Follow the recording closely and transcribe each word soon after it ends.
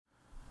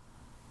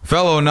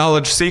Fellow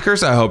knowledge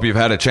seekers, I hope you've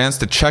had a chance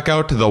to check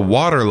out the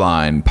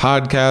Waterline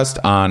podcast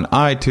on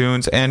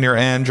iTunes and your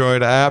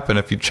Android app. And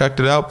if you checked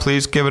it out,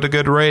 please give it a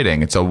good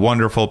rating. It's a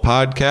wonderful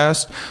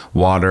podcast.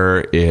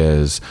 Water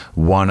is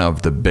one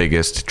of the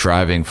biggest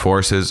driving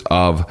forces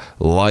of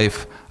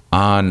life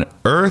on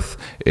Earth.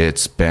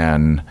 It's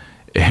been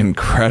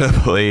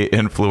incredibly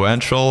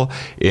influential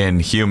in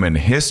human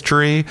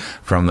history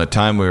from the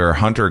time we were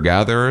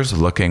hunter-gatherers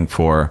looking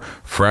for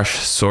fresh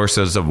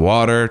sources of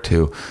water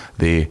to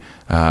the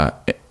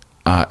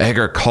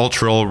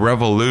agricultural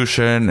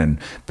revolution and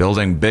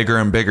building bigger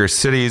and bigger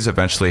cities,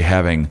 eventually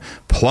having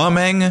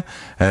plumbing,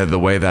 the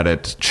way that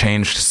it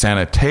changed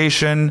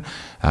sanitation,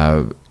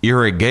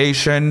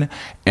 irrigation,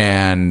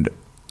 and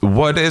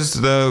what's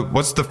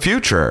the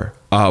future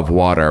of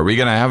water? Are we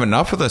going to have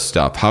enough of this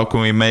stuff? How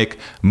can we make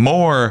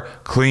more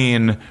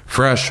clean,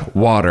 fresh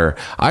water?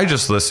 I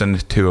just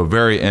listened to a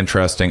very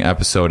interesting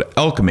episode,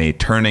 Alchemy,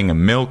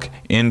 Turning Milk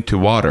into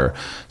Water,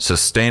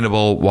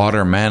 Sustainable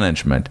Water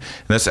Management.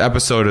 And this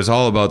episode is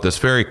all about this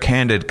very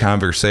candid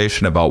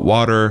conversation about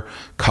water,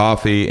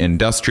 coffee,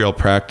 industrial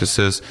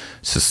practices,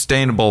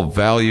 sustainable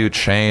value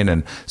chain,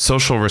 and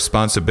social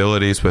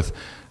responsibilities with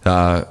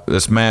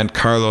this man,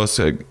 Carlos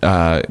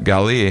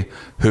Gali,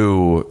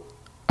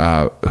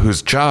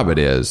 whose job it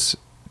is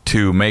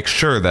to make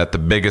sure that the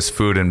biggest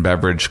food and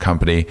beverage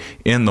company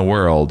in the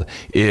world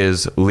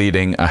is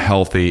leading a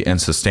healthy and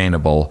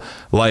sustainable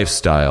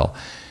lifestyle.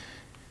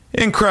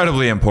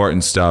 Incredibly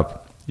important stuff.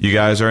 You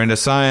guys are into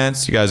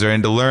science. You guys are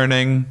into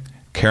learning,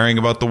 caring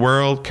about the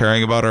world,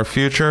 caring about our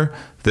future.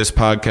 This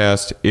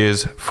podcast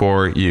is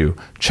for you.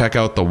 Check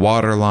out the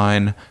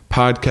Waterline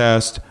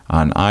podcast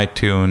on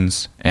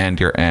iTunes and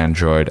your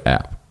Android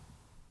app.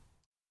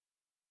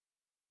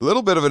 A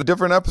little bit of a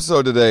different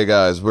episode today,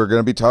 guys. We're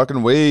going to be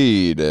talking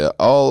weed.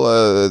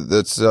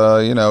 It's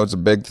a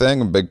big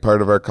thing, a big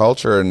part of our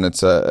culture, and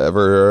it's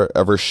a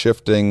ever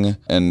shifting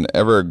and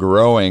ever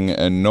growing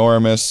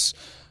enormous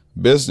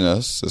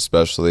business,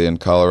 especially in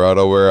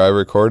Colorado where I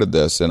recorded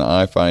this, and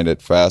I find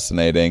it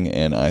fascinating,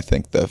 and I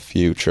think the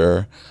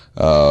future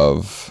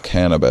of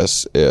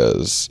cannabis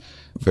is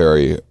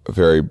very,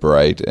 very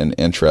bright and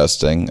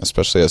interesting,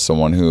 especially as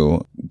someone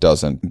who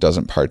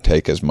doesn't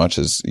partake as much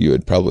as you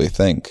would probably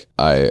think.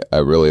 I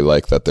really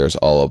like that there's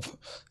all of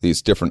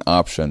these different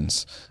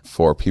options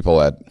for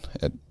people at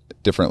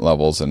different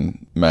levels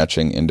and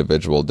matching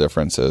individual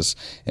differences.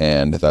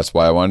 And that's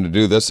why I wanted to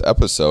do this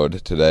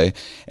episode today.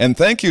 And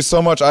thank you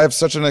so much. I have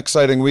such an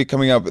exciting week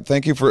coming up.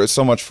 Thank you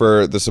so much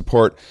for the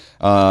support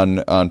on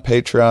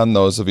Patreon.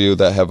 Those of you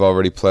that have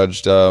already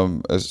pledged a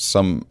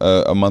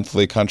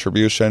monthly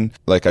contribution.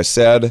 Like I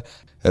said,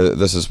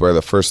 this is where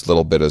the first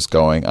little bit is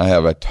going. I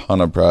have a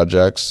ton of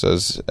projects,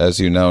 as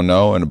you now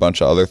know, and a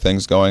bunch of other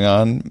things going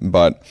on,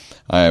 but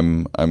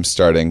I'm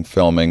starting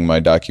filming my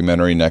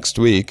documentary next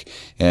week,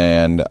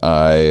 and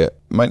I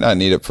might not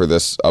need it for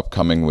this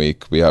upcoming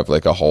week. We have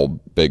like a whole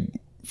big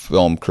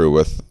film crew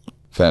with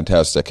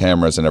fantastic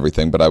cameras and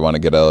everything, but I want to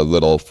get a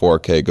little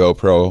 4K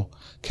GoPro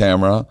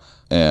camera,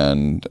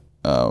 and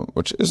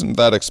which isn't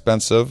that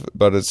expensive,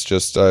 but it's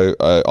just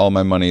all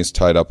my money is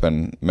tied up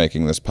in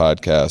making this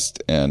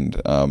podcast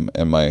and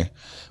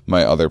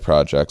my other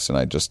projects, and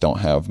I just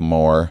don't have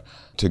more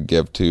to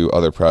give to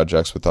other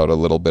projects without a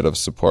little bit of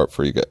support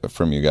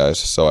from you guys.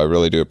 So I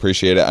really do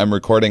appreciate it. I'm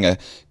recording a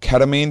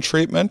ketamine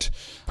treatment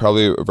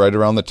probably right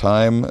around the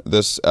time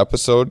this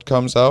episode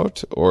comes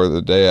out or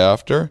the day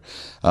after.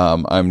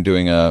 I'm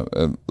doing a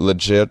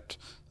legit,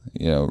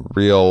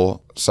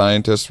 real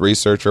scientist,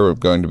 researcher. We're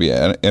going to be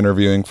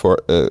interviewing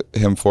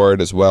him for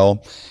it as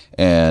well,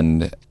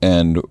 and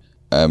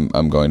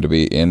I'm going to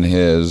be in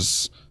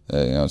his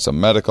some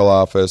medical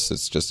office.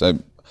 It's just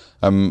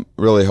I'm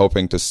really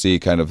hoping to see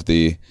kind of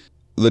the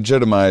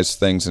legitimize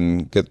things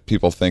and get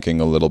people thinking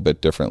a little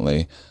bit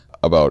differently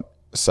about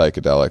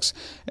psychedelics.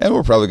 And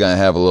we're probably going to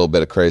have a little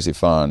bit of crazy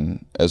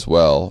fun as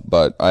well,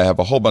 but I have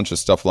a whole bunch of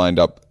stuff lined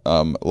up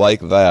like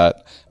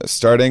that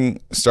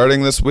starting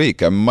this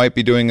week. I might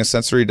be doing a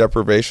sensory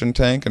deprivation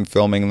tank and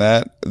filming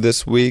that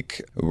this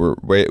week.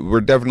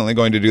 We're definitely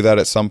going to do that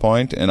at some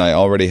point, and I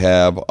already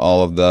have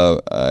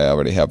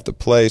the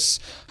place,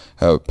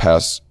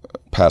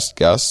 past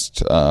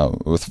guest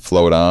with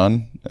Float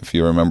On, if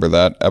you remember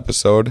that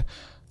episode.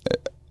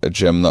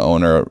 Jim, the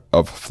owner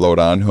of Float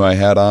On, who I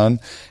had on,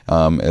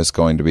 is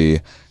going to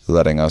be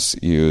letting us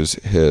use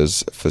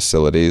his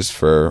facilities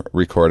for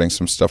recording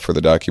some stuff for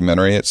the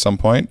documentary at some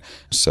point.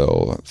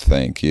 So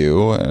thank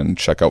you, and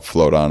check out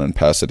Float On in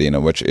Pasadena,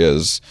 which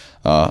is,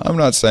 I'm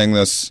not saying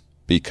this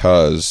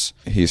because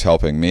he's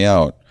helping me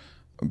out,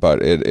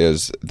 but it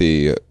is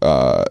the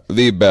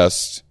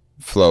best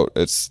float.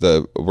 It's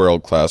the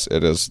world class.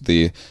 It is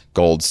the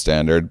gold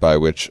standard by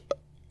which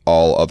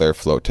all other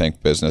float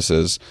tank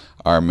businesses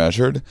are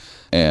measured.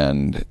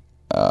 And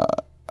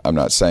I'm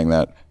not saying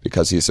that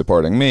because he's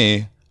supporting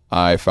me.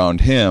 I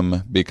found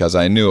him because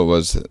I knew it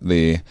was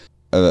the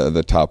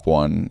top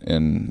one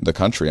in the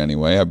country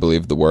anyway, I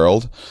believe the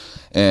world.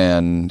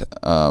 And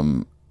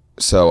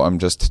so I'm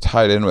just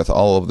tied in with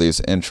all of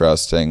these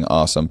interesting,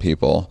 awesome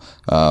people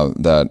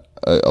that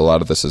a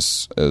lot of this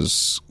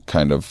is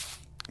kind of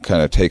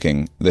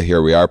taking the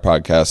Here We Are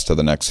podcast to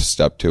the next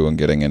step too, and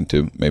getting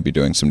into maybe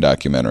doing some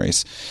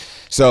documentaries.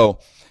 So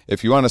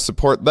if you want to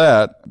support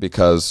that,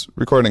 because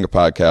recording a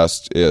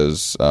podcast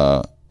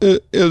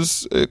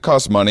it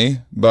costs money,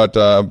 but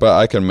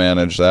I can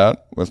manage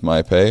that with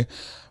my pay.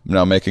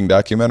 Now making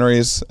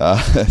documentaries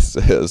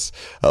is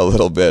a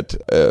little bit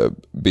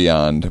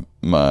beyond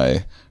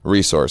my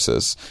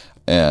resources,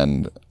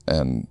 and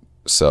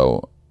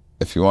so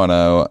if you want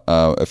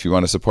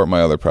to support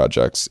my other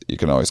projects, you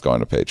can always go on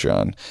to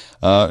Patreon.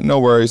 No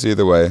worries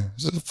either way.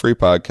 This is a free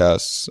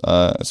podcast.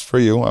 It's for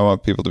you. I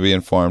want people to be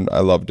informed. I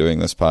love doing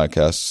this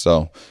podcast,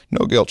 so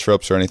no guilt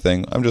trips or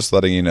anything. I'm just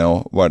letting you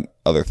know what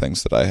other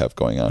things that I have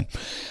going on,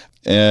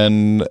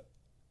 and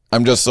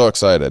I'm just so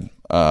excited.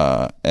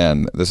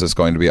 And this is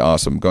going to be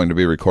awesome. I'm going to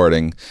be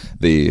recording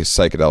the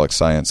Psychedelic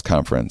Science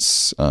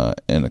Conference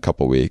in a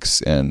couple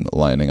weeks and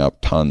lining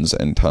up tons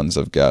and tons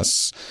of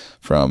guests.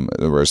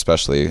 We're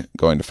especially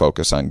going to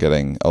focus on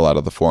getting a lot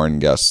of the foreign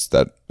guests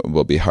that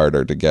will be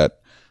harder to get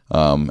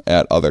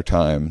at other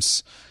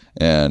times.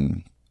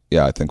 And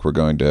yeah, I think we're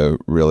going to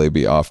really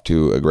be off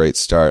to a great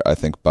start. I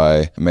think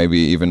maybe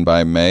even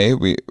by May,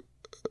 we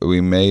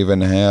may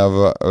even have,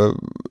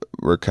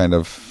 we're kind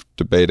of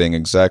debating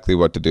exactly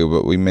what to do,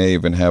 but we may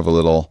even have a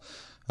little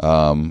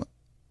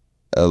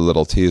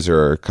teaser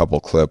or a couple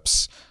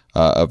clips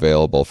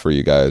available for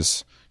you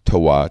guys to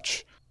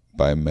watch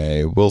by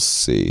May. We'll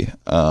see.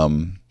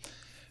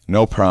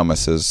 No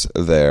promises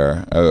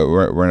there.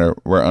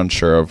 We're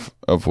unsure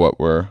of what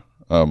we're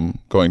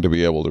going to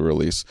be able to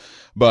release,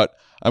 but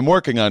I'm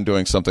working on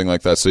doing something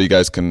like that so you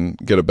guys can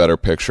get a better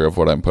picture of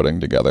what I'm putting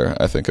together.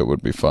 I think it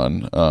would be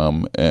fun.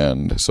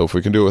 And so if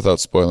we can do it without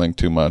spoiling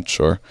too much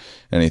or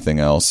anything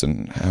else,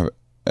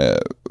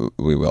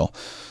 we will.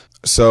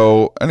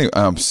 So anyway,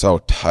 I'm so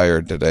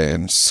tired today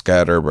and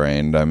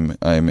scatterbrained.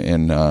 I'm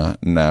in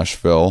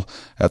Nashville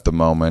at the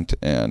moment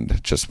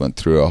and just went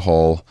through a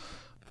whole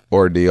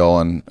ordeal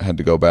and had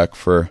to go back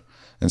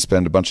and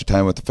spend a bunch of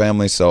time with the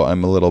family, so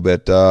I'm a little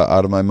bit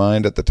out of my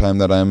mind at the time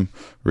that I'm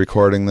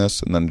recording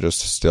this, and then just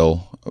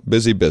still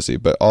busy,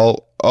 but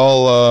all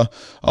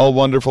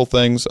wonderful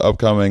things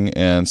upcoming.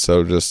 And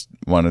so just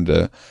wanted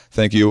to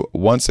thank you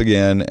once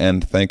again,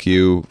 and thank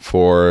you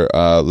for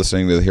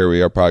listening to the Here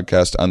We Are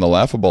podcast on the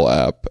Laughable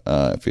app.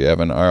 If you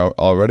haven't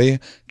already,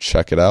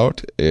 check it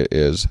out. It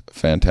is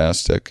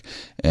fantastic,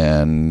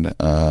 and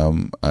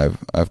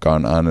I've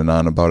gone on and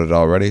on about it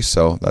already,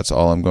 so that's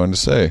all I'm going to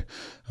say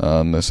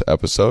on this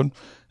episode.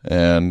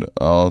 And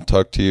I'll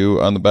talk to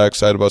you on the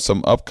backside about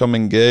some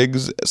upcoming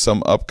gigs,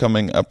 some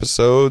upcoming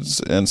episodes,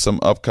 and some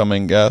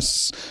upcoming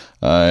guests.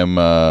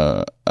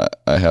 I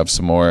have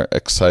some more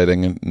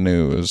exciting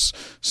news,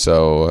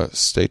 so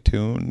stay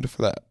tuned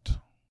for that.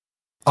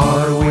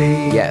 Are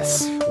we?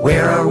 Yes.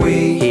 Where are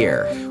we?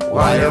 Here.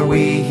 Why are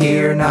we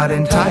here? Not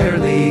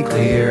entirely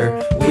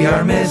clear. We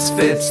are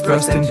misfits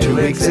thrust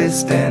into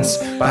existence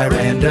by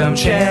random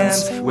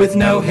chance, with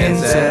no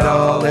hints at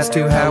all as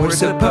to how we're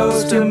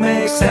supposed to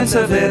make sense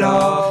of it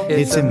all.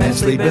 It's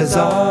immensely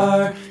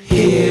bizarre.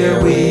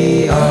 Here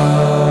we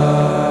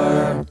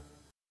are.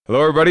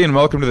 Hello, everybody, and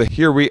welcome to the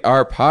Here We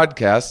Are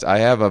podcast. I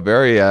have a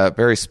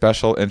very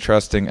special,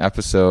 interesting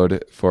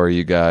episode for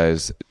you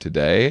guys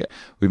today.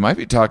 We might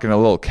be talking a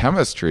little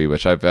chemistry,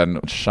 which I've been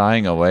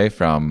shying away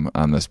from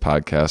on this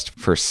podcast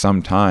for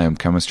some time.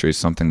 Chemistry is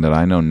something that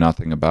I know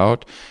nothing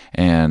about,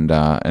 and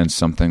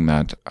something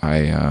that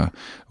I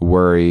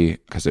worry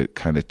because it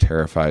kind of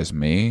terrifies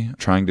me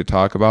trying to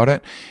talk about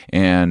it.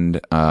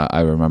 And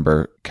I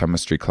remember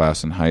chemistry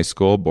class in high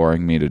school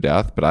boring me to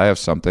death, but I have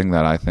something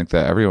that I think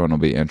that everyone will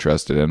be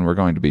interested in. We're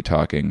going to be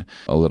talking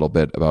a little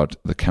bit about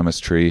the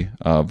chemistry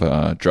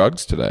of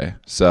drugs today.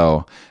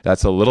 So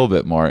that's a little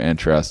bit more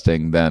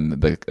interesting than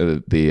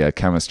the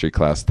chemistry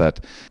class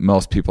that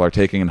most people are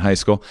taking in high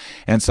school.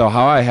 And so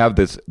how I have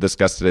this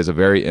discussed today is a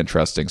very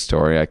interesting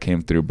story. I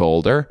came through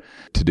Boulder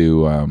to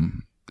do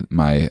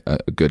my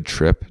Good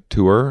Trip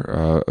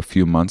tour a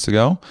few months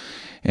ago,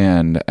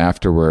 and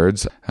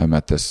afterwards I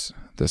met this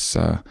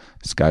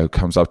guy who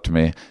comes up to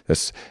me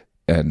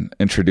and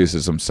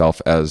introduces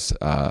himself as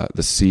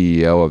the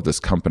CEO of this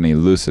company,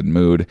 Lucid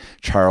Mood,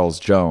 Charles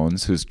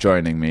Jones, who's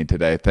joining me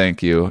today.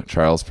 Thank you,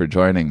 Charles, for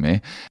joining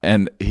me.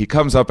 And he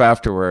comes up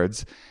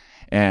afterwards,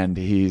 and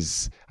I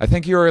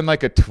think you were in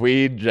like a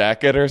tweed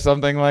jacket or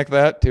something like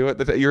that too.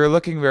 You were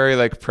looking very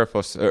like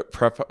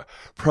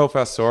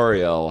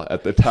professorial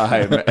at the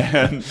time,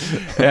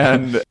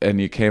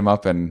 and you came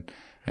up and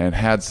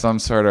had some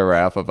sort of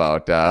rap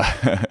about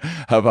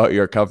about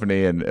your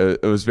company, and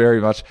it was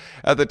very much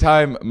at the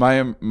time.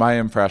 My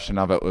impression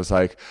of it was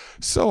like,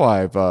 so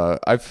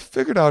I've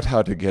figured out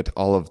how to get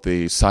all of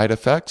the side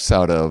effects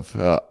out of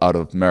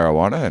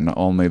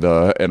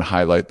marijuana and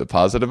highlight the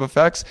positive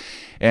effects,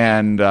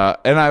 and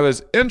I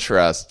was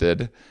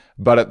interested.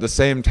 But at the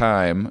same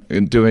time,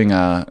 in doing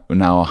a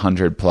now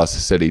 100+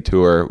 city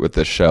tour with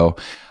this show,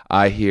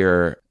 I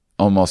hear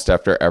almost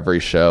after every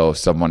show,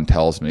 someone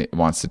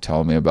wants to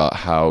tell me about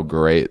how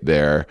great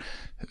their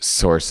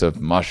source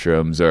of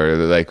mushrooms or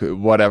like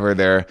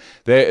whatever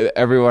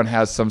everyone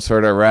has some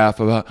sort of rap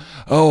about,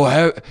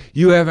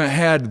 you haven't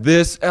had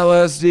this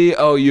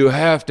LSD, you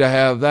have to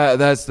have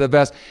that's the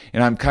best.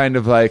 And I'm kind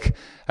of like,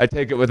 I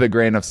take it with a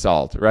grain of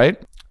salt, right?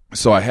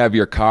 So I have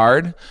your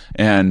card,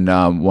 and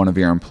one of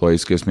your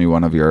employees gives me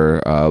one of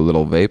your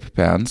little vape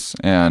pens,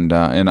 and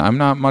I'm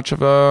not much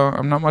of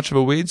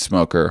a weed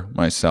smoker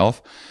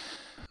myself.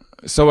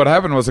 So what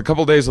happened was, a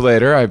couple days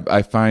later,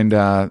 I find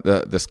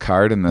this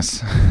card in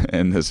this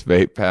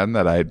vape pen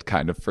that I'd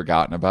kind of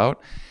forgotten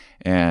about,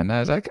 and I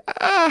was like,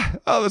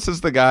 this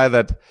is the guy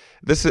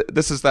this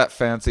is that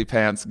fancy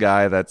pants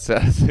guy that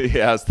says he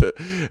has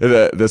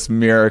this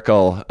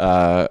miracle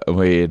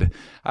weed.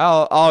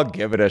 I'll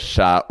give it a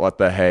shot. What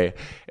the hey?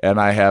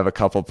 And I have a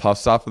couple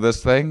puffs off of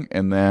this thing,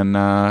 and then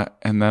a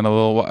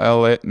little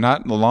while,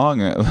 not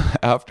long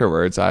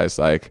afterwards, I was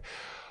like,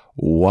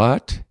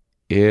 what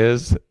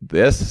is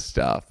this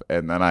stuff?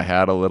 And then I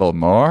had a little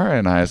more,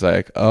 and I was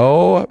like,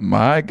 oh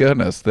my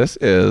goodness, this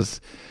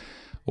is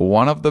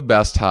one of the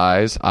best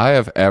highs I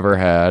have ever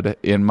had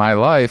in my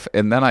life.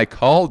 And then I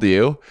called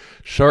you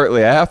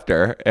shortly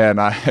after,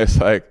 and I was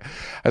like,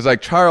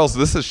 Charles,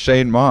 this is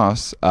Shane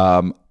Moss,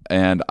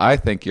 and I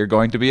think you're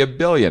going to be a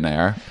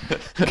billionaire.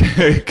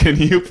 Can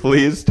you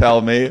please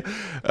tell me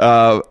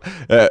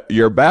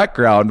your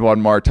background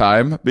one more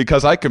time?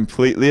 Because I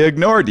completely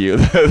ignored you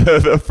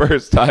the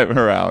first time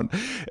around.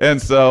 And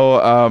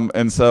so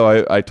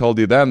I told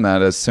you then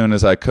that as soon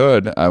as I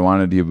could, I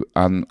wanted you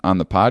on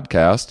the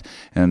podcast.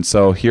 And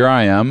so here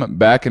I am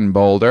back in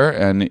Boulder,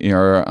 and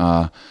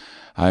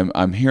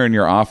I'm here in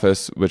your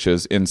office, which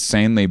is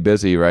insanely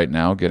busy right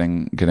now,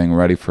 getting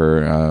ready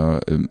for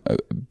a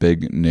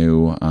big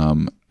new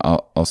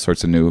all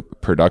sorts of new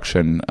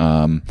production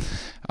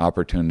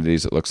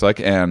opportunities, it looks like,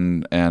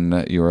 and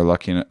you were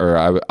lucky,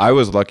 or I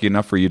was lucky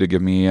enough for you to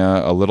give me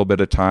a little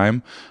bit of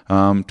time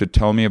to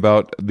tell me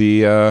about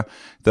the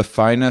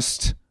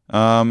finest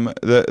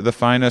the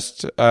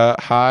finest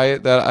high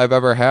that I've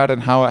ever had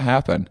and how it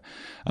happened.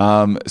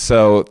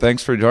 So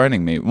thanks for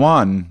joining me.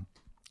 One,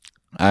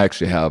 I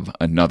actually have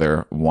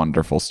another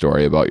wonderful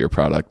story about your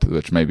product,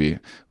 which maybe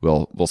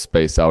we'll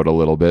space out a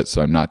little bit,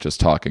 so I'm not just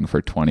talking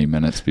for 20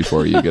 minutes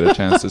before you get a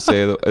chance to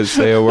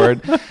say a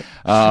word.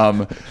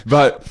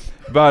 But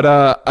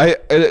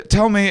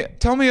tell me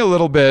a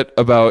little bit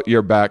about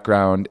your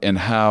background and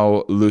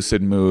how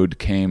Lucid Mood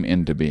came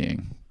into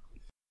being.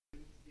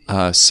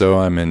 So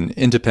I'm an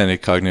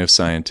independent cognitive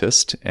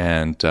scientist,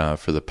 and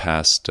for the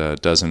past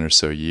dozen or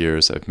so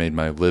years, I've made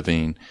my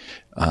living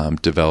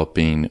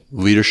developing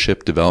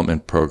leadership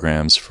development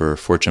programs for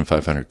Fortune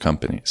 500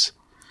 companies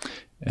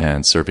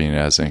and serving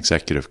as an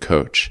executive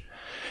coach.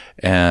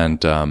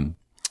 And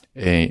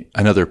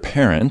another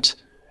parent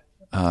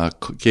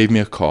gave me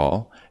a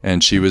call,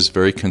 and she was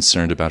very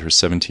concerned about her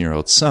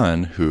 17-year-old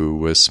son who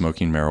was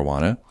smoking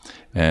marijuana.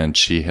 And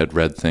she had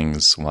read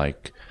things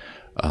like,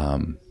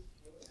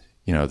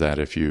 that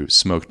if you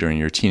smoke during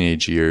your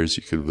teenage years,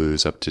 you could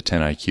lose up to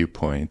 10 IQ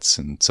points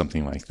and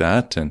something like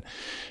that. And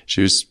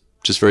she was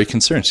just very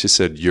concerned. She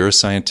said, "You're a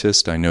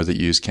scientist. I know that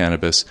you use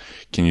cannabis.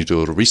 Can you do a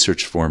little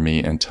research for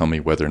me and tell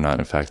me whether or not,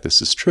 in fact,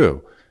 this is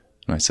true?"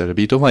 And I said, "I'd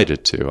be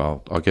delighted to.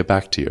 I'll get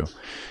back to you."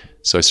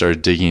 So I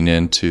started digging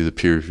into the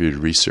peer-reviewed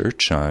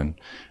research on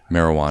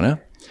marijuana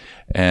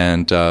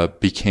and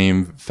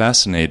became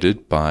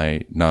fascinated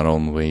by not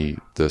only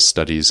the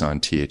studies on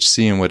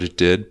THC and what it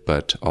did,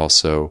 but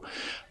also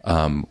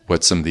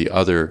what some of the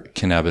other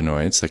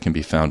cannabinoids that can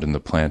be found in the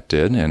plant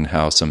did, and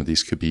how some of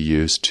these could be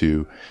used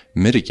to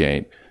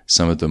mitigate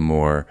some of the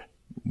more,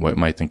 what you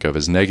might think of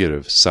as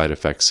negative side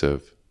effects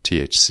of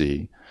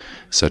THC,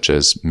 such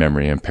as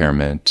memory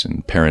impairment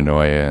and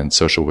paranoia and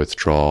social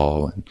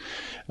withdrawal and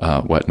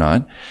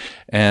whatnot.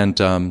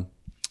 And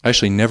I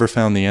actually never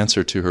found the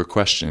answer to her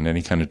question in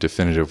any kind of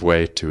definitive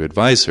way to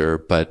advise her.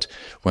 But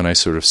when I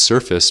sort of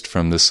surfaced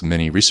from this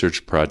mini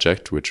research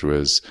project, which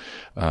was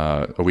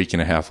a week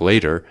and a half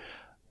later,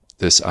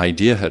 this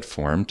idea had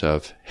formed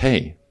of,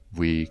 hey,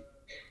 we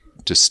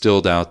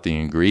distilled out the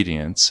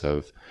ingredients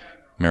of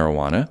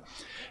marijuana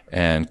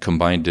and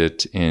combined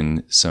it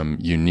in some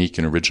unique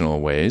and original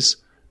ways.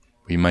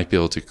 We might be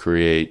able to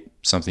create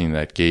something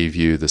that gave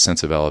you the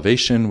sense of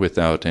elevation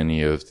without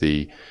any of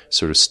the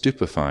sort of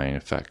stupefying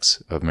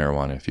effects of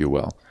marijuana, if you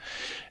will.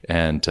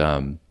 And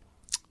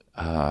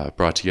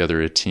brought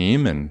together a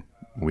team, and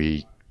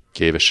we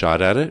gave a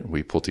shot at it.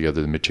 We pulled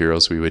together the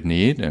materials we would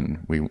need,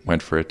 and we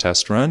went for a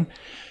test run.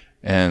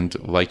 And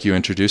like you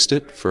introduced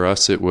it, for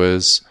us it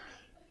was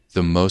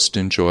the most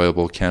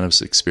enjoyable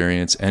cannabis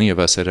experience any of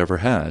us had ever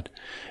had.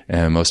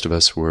 And most of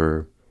us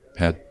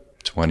had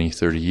 20,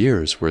 30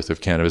 years worth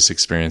of cannabis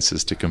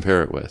experiences to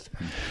compare it with.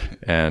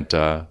 And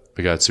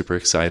we got super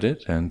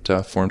excited and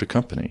formed a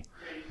company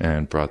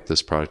and brought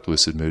this product,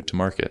 Lucid Mood, to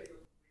market.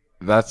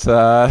 That's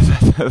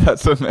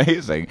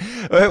amazing.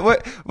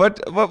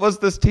 What was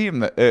this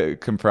team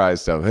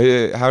comprised of?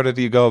 How did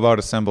you go about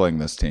assembling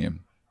this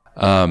team?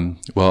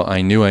 Well,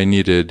 I knew I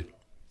needed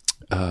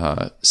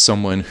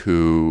someone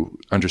who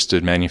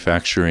understood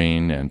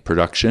manufacturing and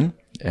production.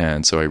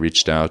 And so I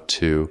reached out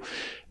to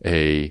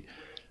a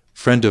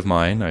friend of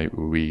mine.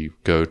 We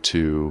go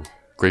to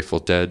Grateful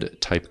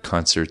Dead type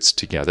concerts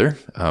together.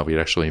 We'd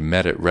actually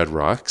met at Red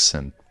Rocks,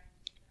 and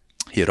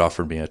he had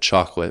offered me a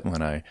chocolate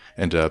when I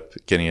ended up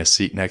getting a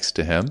seat next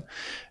to him.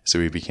 So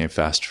we became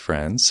fast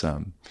friends.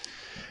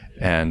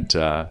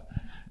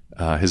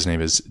 His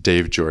name is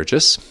Dave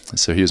Georges.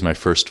 So he was my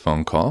first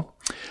phone call.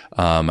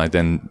 I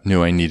then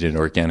knew I needed an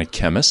organic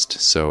chemist,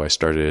 so I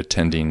started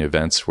attending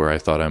events where I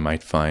thought I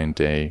might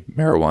find a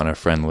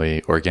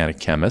marijuana-friendly organic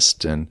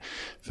chemist, and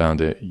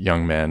found a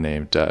young man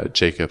named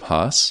Jacob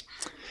Haas,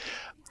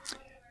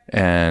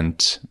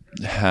 and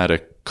had a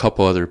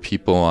couple other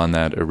people on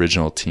that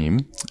original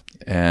team,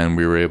 and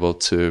we were able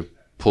to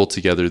pull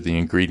together the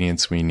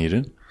ingredients we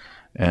needed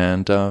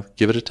and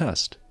give it a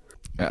test.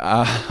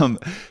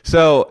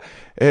 So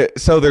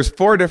there's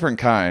 4 different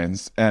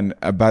kinds, and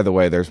by the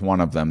way, there's one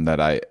of them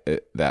that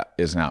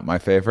is not my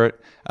favorite.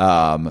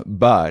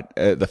 But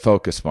the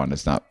focus one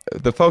is not.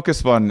 The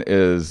focus one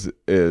is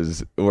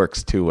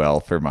works too well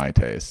for my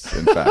tastes.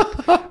 In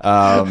fact,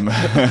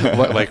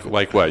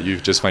 like what? You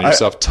just find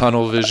yourself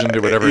tunnel visioned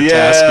or whatever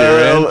task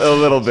you're in. A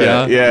little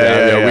bit.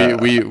 Yeah.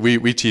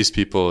 We tease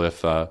people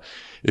if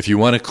you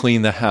want to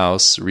clean the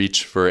house,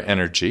 reach for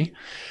energy.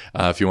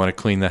 If you want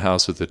to clean the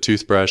house with a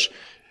toothbrush,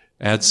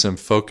 add some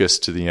focus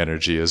to the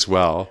energy as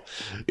well.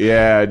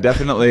 Yeah,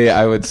 definitely.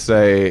 I would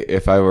say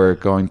if I were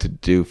going to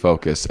do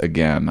focus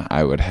again,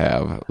 I would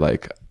have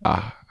like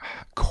a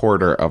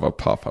quarter of a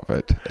puff of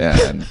it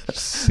and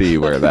see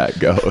where that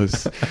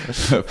goes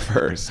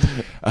first.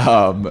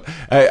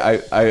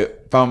 I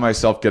found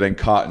myself getting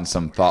caught in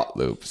some thought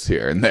loops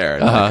here and there,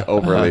 and like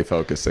overly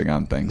focusing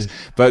on things.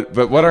 But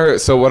what are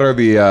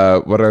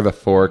the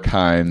 4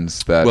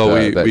 kinds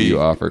that you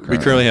offer currently?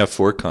 We currently have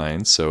 4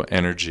 kinds. So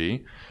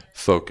energy,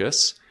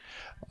 focus,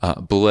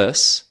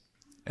 bliss,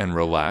 and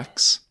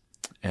relax.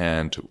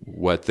 And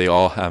what they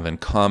all have in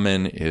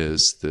common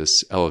is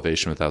this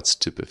elevation without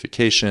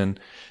stupefaction.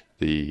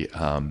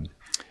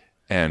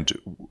 And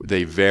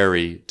they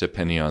vary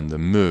depending on the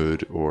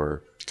mood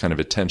or kind of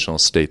attentional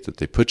state that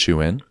they put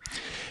you in.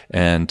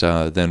 And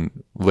then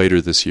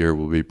later this year,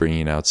 we'll be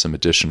bringing out some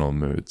additional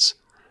moods.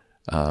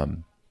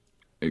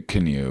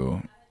 Can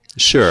you?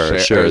 Sure.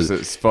 Is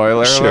it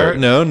spoiler alert?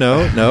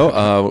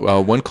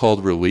 No. One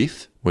called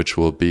Relief, which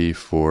will be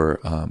for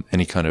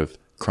any kind of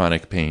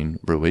chronic pain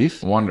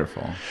relief.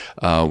 Wonderful.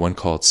 One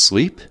called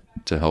Sleep,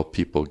 to help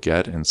people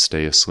get and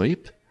stay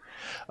asleep.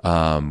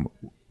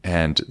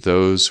 And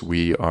those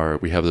we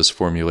have those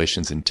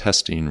formulations in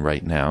testing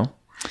right now.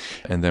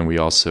 And then we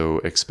also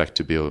expect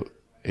to be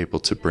able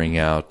to bring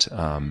out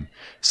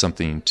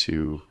something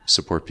to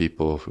support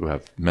people who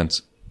have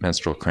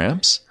menstrual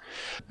cramps,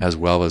 as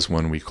well as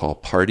one we call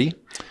Party,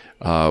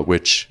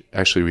 which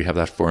actually we have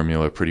that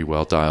formula pretty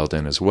well dialed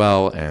in as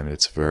well, and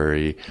it's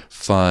very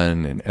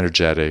fun and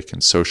energetic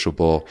and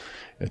sociable.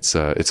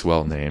 It's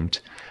well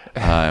named,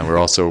 and we're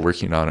also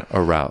working on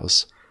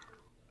Arouse.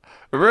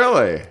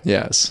 Really?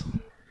 Yes.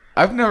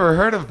 I've never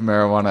heard of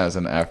marijuana as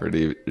an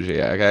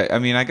aphrodisiac. I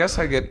mean, I guess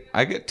I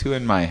get 2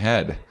 in my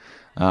head,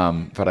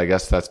 but I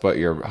guess that's what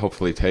you're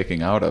hopefully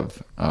taking out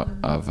of.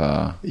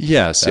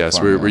 Yes.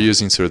 We're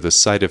using sort of the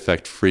side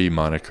effect free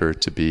moniker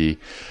to be,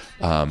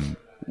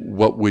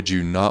 what would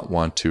you not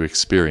want to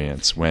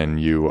experience when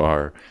you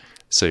are,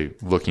 say,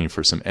 looking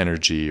for some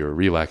energy or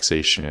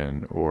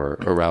relaxation or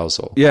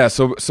arousal? Yeah.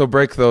 So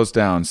break those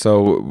down.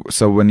 So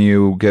when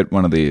you get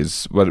one of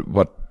these,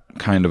 what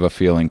kind of a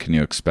feeling can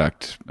you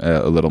expect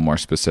a little more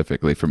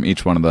specifically from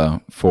each one of the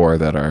 4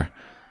 that are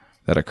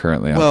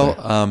currently out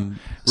there?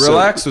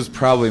 Relax was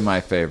probably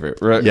my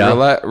favorite.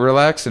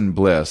 Relax and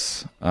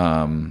Bliss,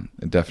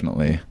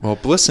 definitely. Well,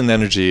 Bliss and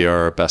Energy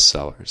are our best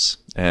sellers.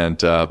 And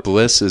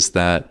Bliss is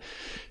that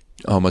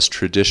almost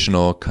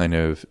traditional kind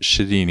of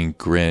shit-eating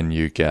grin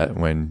you get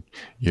when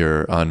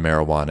you're on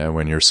marijuana,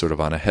 when you're sort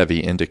of on a heavy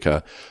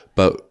indica,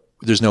 but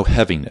there's no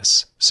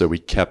heaviness. So we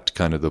kept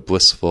kind of the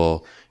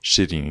blissful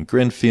shit-eating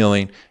grin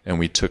feeling, and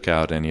we took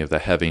out any of the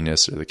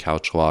heaviness or the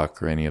couch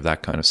lock or any of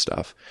that kind of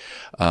stuff.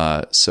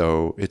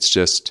 So it's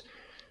just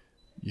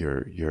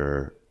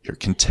you're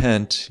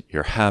content,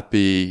 you're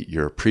happy,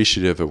 you're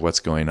appreciative of what's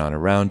going on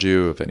around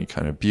you, of any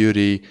kind of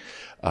beauty.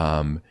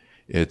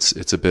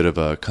 It's a bit of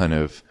a kind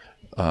of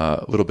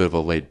a little bit of a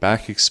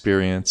laid-back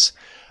experience.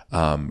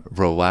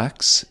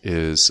 Relax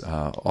is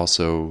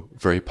also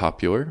very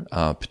popular,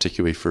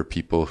 particularly for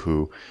people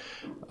who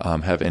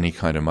have any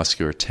kind of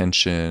muscular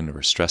tension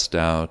or stressed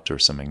out or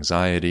some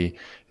anxiety.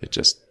 It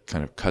just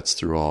kind of cuts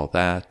through all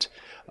that.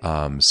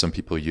 Some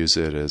people use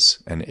it as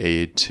an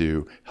aid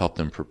to help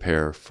them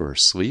prepare for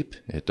sleep.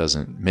 It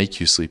doesn't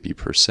make you sleepy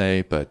per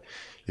se, but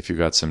if you've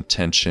got some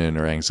tension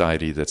or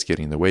anxiety that's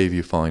getting in the way of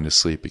you falling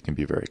asleep, it can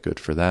be very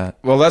good for that.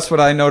 Well, that's what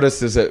I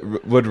noticed is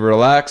it would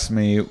relax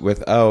me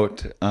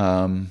without,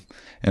 and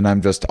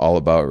I'm just all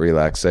about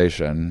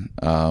relaxation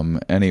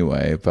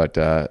anyway, but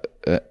I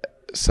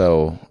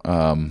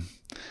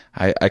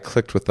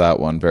clicked with that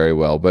one very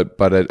well,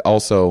 but it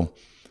also,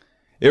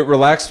 it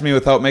relaxed me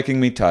without making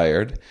me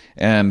tired,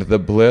 and the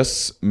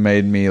bliss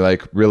made me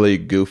like really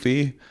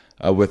goofy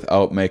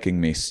without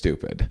making me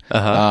stupid.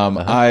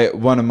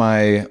 One of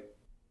my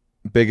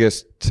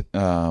biggest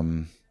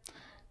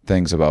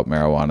things about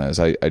marijuana is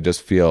I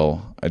just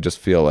feel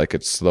like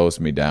it slows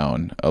me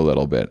down a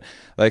little bit.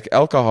 Like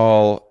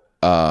alcohol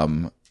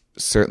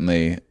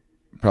certainly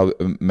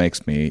probably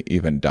makes me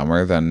even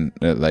dumber than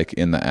like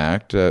in the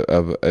act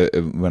of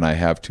when I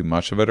have too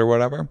much of it or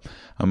whatever.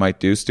 I might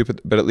do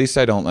stupid, but at least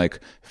I don't like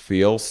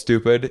feel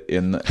stupid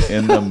in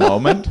the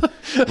moment.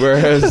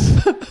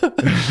 Whereas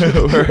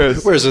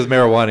with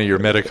marijuana, your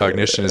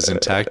metacognition is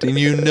intact and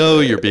you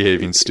know you're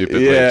behaving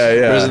stupidly. Yeah.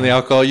 Whereas in the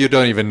alcohol, you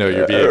don't even know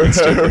you're behaving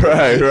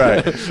stupidly.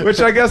 Right. Which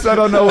I guess I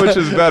don't know which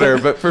is better,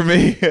 but for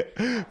me,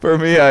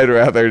 I'd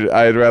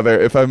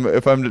rather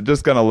if I'm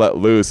just gonna let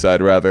loose,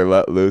 I'd rather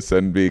let loose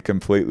and be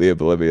completely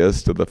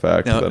oblivious to the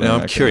fact that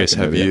I'm curious.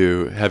 Have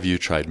you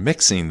tried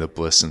mixing the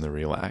bliss and the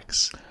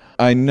relax?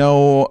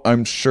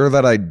 I'm sure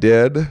that I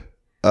did,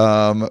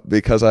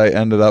 because I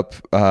ended up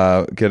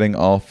getting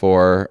all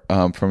four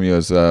from you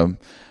as I'm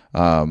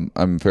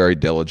very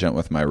diligent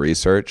with my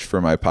research for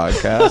my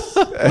podcast.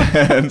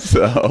 And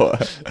so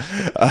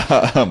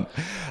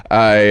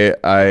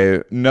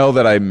I know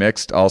that I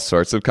mixed all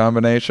sorts of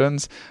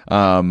combinations.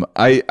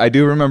 I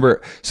do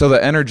remember, so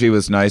the energy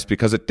was nice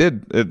because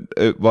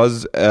it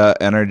was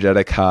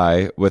energetic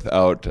high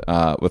without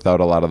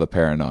a lot of the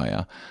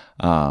paranoia.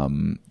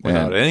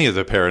 Without any of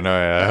the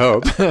paranoia, I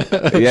hope.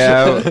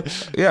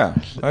 yeah.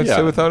 I'd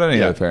say without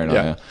any of the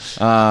paranoia.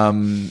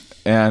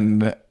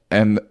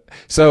 And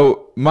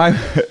so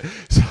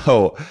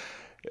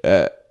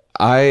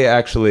I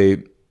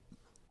actually,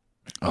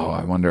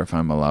 I wonder if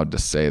I'm allowed to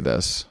say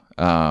this.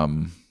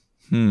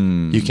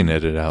 You can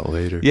edit out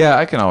later. Yeah,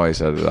 I can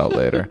always edit out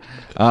later.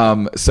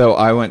 So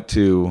I went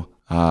to,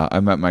 I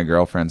met my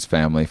girlfriend's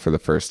family for the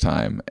first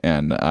time,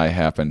 and I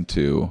happened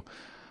to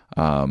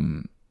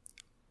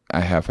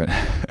have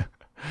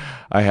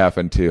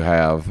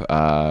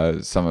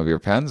some of your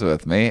pens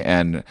with me,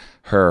 and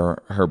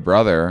her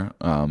brother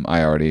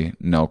I already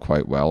know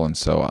quite well, and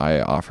so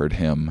I offered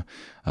him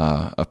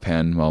a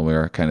pen while we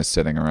were kind of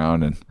sitting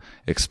around and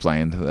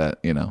explained that,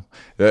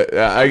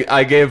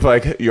 I gave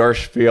like your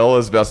spiel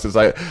as best as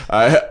I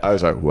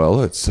was like,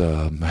 well, it's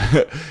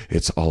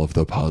all of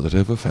the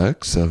positive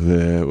effects of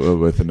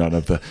with none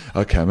of the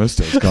a chemist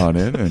has gone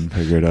in and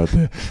figured out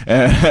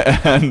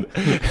and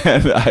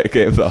I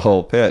gave the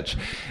whole pitch,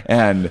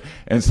 and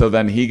so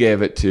then he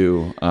gave it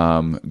to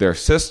their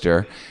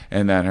sister,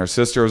 and then her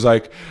sister was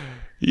like,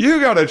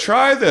 you got to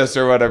try this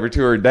or whatever, to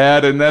her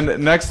dad. And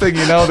then next thing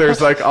you know,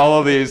 there's like all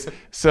of these.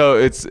 So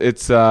it's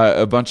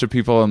a bunch of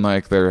people in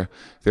like their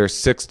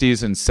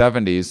 60s and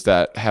 70s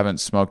that haven't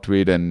smoked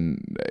weed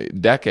in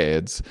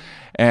decades.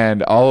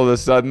 And all of a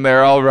sudden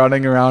they're all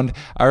running around.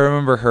 I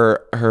remember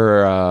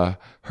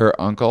her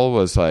uncle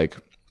was like,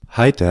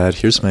 hi, Dad,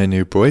 here's my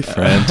new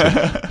boyfriend.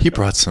 He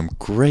brought some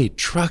great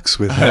drugs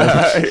with him.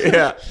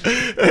 Yeah,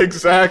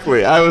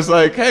 exactly. I was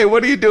like, hey,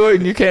 what are you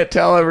doing? You can't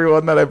tell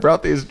everyone that I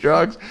brought these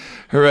drugs.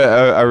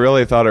 I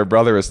really thought her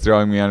brother was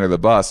throwing me under the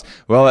bus.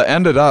 Well, it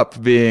ended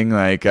up being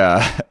like,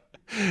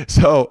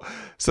 so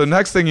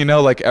next thing you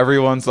know, like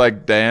everyone's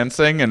like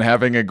dancing and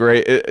having a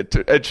great,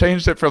 it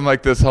changed it from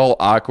like this whole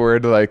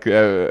awkward, like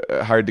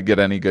hard to get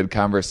any good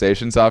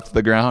conversations off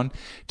the ground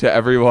to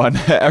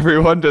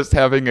everyone just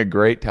having a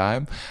great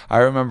time. I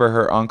remember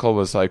her uncle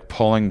was like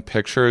pulling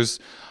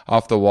pictures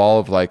off the wall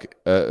of like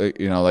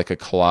like a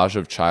collage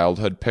of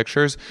childhood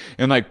pictures,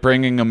 and like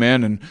bringing them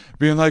in and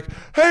being like,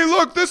 hey,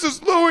 look, this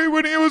is Louis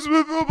when he was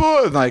blah, blah,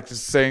 blah, and like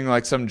saying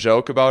like some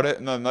joke about it,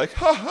 and then like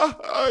ha ha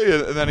ha,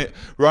 and then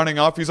running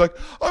off, he's like,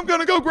 I'm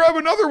gonna go grab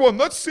another one,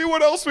 let's see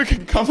what else we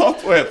can come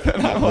up with.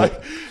 And I'm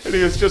like, and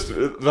he was just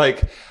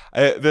like,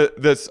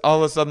 this all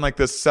of a sudden, like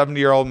this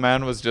 70-year-old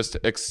man was just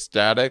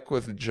ecstatic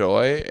with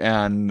joy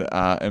and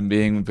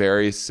being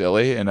very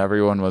silly, and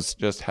everyone was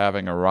just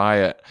having a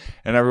riot,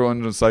 and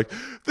everyone was like,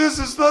 "This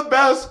is the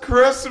best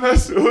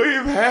Christmas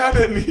we've had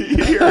in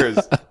years,"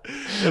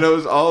 and it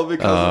was all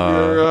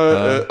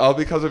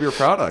because of your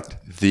product.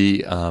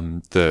 The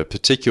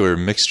particular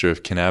mixture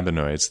of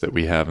cannabinoids that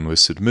we have in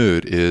Lucid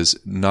Mood is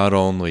not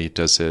only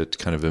does it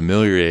kind of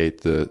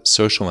ameliorate the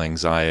social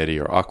anxiety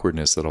or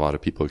awkwardness that a lot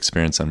of people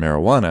experience on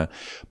marijuana,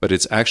 but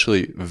it's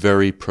actually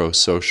very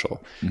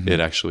pro-social. Mm-hmm. It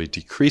actually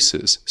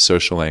decreases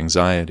social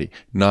anxiety,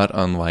 not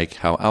unlike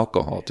how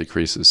alcohol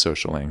decreases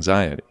social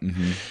anxiety.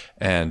 Mm-hmm.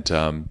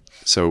 And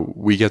so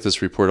we get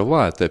this report a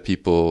lot that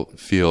people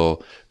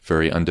feel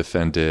very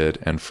undefended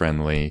and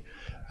friendly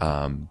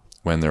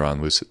when they're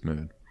on Lucid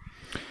Mood.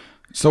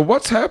 So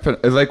what's happened?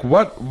 Like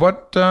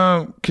what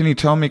can you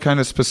tell me kind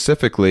of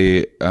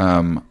specifically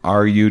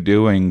are you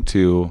doing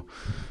to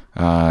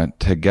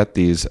get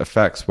these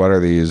effects? What are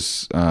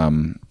these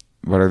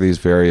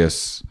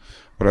various,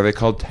 what are they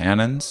called?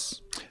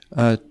 Tannins?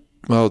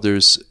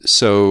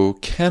 So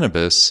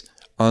cannabis,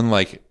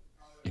 unlike,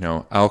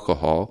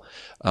 alcohol,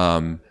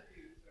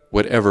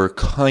 whatever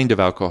kind of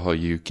alcohol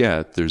you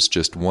get, there's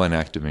just one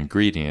active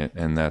ingredient,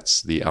 and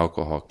that's the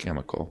alcohol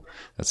chemical.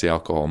 That's the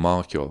alcohol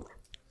molecule.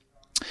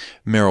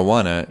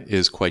 Marijuana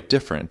is quite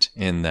different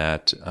in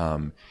that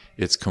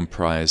it's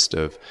comprised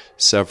of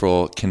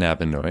several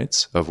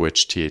cannabinoids, of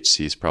which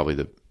THC is probably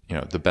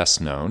the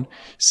best known.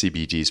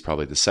 CBD is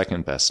probably the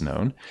second best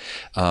known,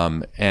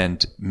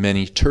 and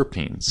many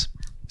terpenes.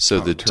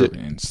 So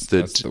terpenes.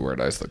 That's the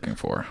word I was looking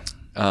for.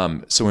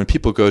 So when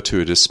people go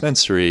to a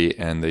dispensary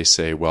and they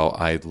say, well,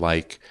 I'd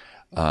like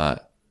an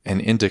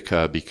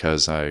indica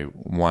because I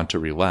want to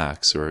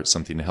relax or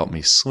something to help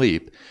me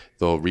sleep,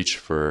 they'll reach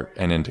for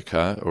an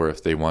indica. Or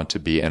if they want to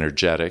be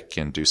energetic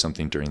and do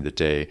something during the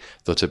day,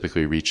 they'll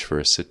typically reach for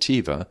a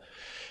sativa.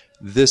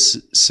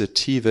 This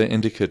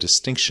sativa-indica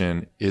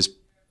distinction is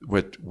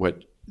what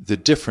the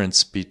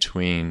difference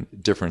between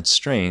different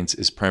strains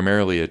is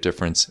primarily a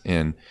difference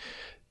in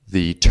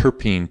the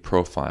terpene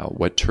profile,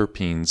 what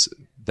terpenes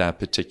that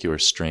particular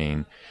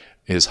strain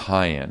is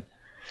high in.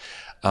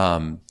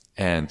 And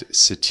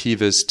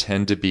sativas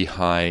tend to be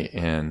high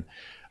in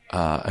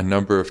a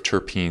number of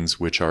terpenes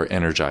which are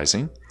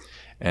energizing,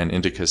 and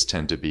indicas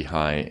tend to be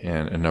high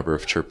in a number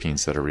of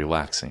terpenes that are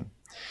relaxing.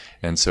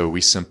 And so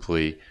we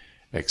simply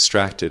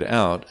extracted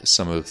out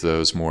some of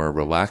those more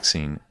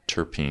relaxing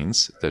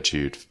terpenes that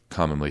you'd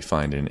commonly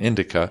find in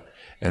indica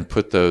and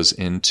put those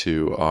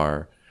into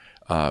our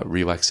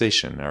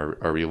relaxation, our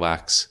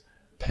relax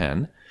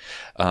pen.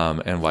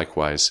 And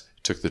likewise,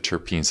 took the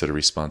terpenes that are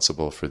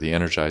responsible for the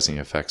energizing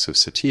effects of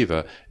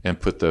sativa and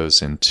put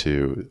those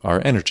into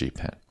our energy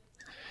pen.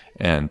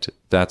 And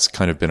that's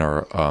kind of been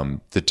our,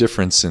 the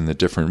difference in the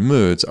different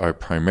moods are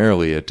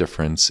primarily a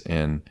difference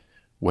in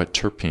what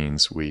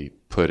terpenes we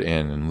put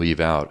in and leave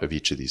out of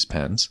each of these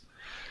pens.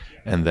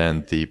 And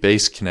then the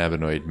base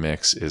cannabinoid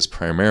mix is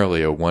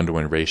primarily a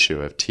 1-to-1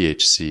 ratio of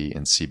THC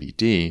and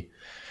CBD.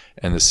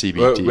 And the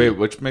CBD... Wait,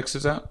 which mix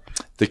is that?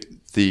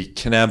 The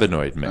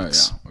cannabinoid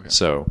mix. Oh, yeah. Okay.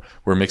 So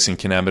we're mixing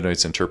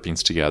cannabinoids and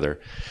terpenes together.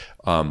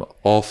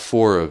 All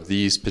four of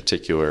these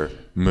particular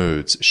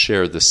moods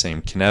share the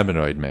same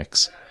cannabinoid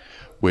mix,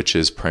 which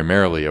is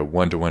primarily a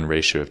 1-to-1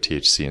 ratio of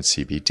THC and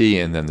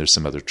CBD, and then there's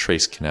some other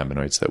trace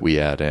cannabinoids that we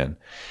add in.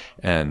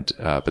 And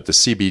but the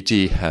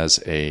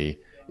CBD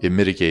it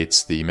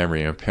mitigates the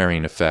memory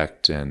impairing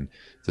effect and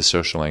the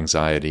social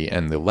anxiety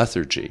and the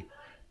lethargy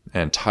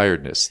and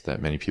tiredness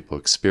that many people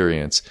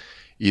experience,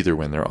 either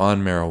when they're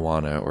on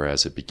marijuana or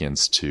as it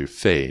begins to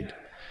fade.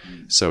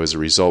 So as a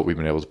result, we've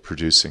been able to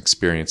produce an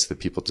experience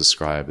that people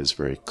describe as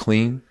very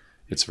clean,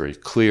 it's very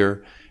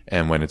clear,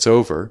 and when it's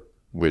over,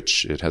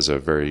 which it has a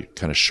very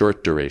kind of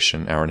short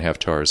duration, hour and a half,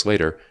 2 hours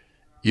later,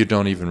 you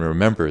don't even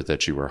remember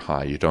that you were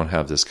high. You don't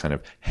have this kind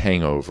of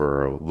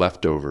hangover or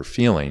leftover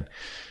feeling.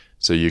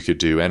 So you could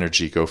do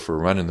energy, go for a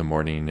run in the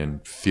morning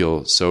and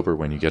feel sober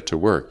when you get to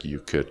work. You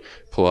could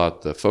pull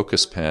out the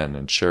focus pen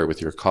and share it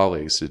with your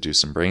colleagues to do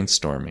some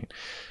brainstorming.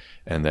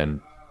 And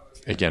then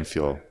again,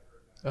 feel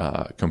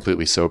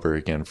completely sober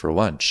again for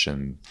lunch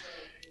and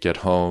get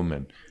home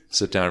and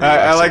sit down and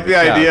relax. I like on the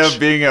couch. idea of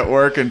being at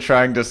work and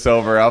trying to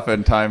sober up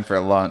in time for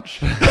lunch.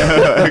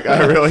 Like,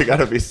 I really got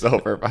to be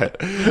sober by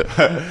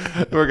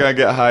we're going to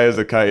get high as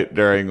a kite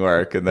during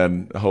work and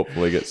then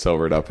hopefully get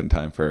sobered up in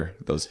time for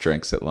those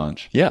drinks at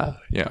lunch. Yeah.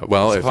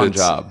 Well, It's a fun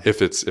job.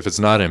 if it's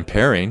not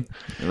impairing,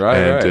 Right,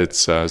 and right. it's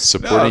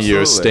supporting you,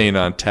 absolutely. staying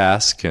on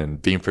task and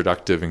being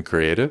productive and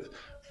creative,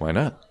 why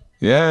not?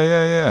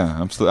 Yeah.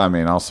 Absolutely. I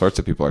mean, all sorts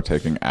of people are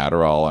taking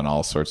Adderall and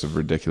all sorts of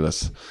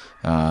ridiculous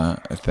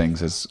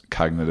things as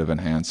cognitive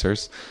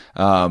enhancers.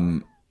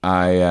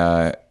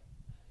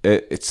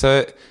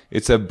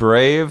 It's a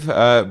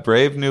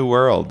brave new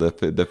world.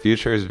 The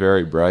future is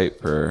very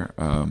bright for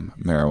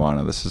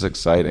marijuana. This is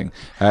exciting.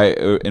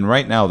 And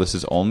right now, this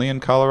is only in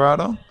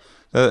Colorado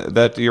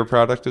that your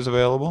product is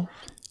available.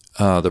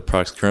 The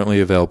product's currently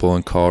available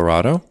in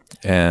Colorado,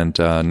 and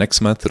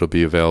next month it'll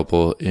be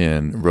available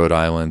in Rhode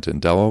Island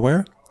and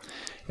Delaware.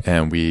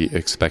 And we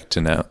expect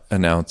to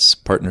announce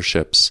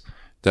partnerships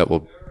that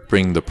will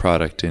bring the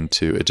product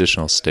into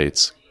additional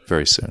states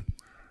very soon.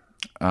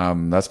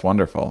 That's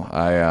wonderful.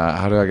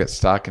 How do I get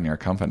stock in your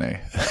company?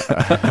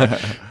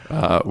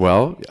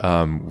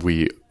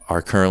 We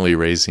are currently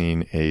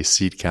raising a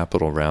seed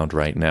capital round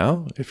right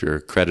now. If you're a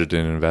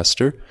accredited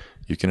investor,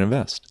 you can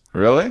invest.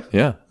 Really?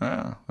 Yeah.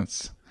 Oh, I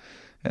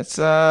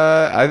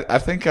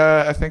think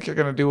you're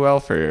going to do well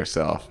for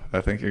yourself.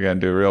 I think you're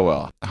going to do real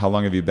well. How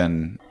long have you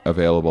been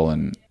available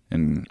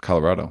in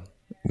Colorado?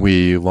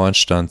 We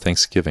launched on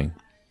Thanksgiving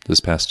this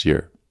past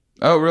year.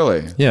 Oh,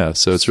 really? Yeah,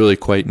 so it's really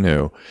quite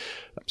new.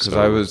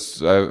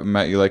 Because I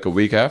met you like a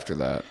week after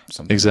that.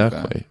 Something Exactly.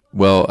 Like that.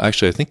 Well,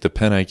 actually, I think the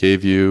pen I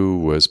gave you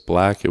was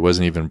black. It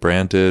wasn't even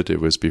branded. It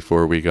was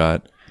before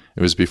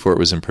it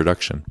was in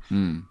production.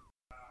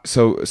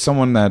 So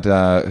someone that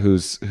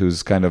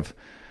who's kind of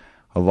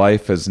a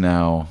life is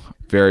now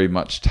very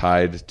much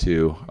tied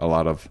to a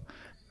lot of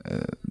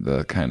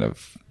the kind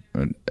of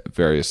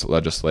various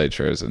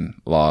legislatures and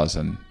laws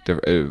and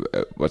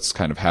what's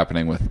kind of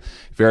happening with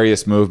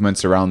various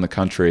movements around the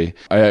country.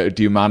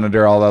 Do you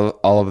monitor all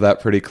of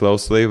that pretty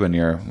closely when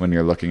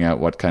you're looking at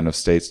what kind of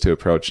states to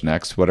approach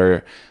next? What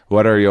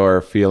are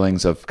your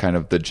feelings of kind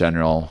of the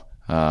general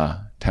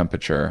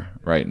temperature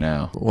right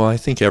now? Well, I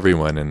think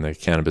everyone in the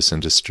cannabis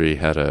industry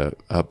had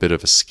a bit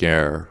of a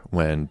scare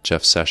when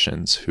Jeff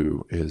Sessions,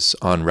 who is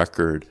on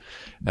record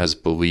as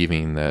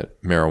believing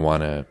that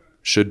marijuana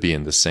should be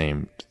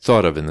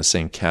thought of in the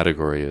same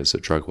category as a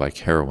drug like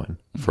heroin,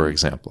 for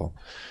example,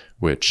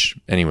 which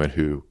anyone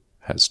who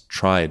has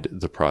tried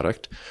the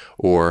product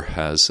or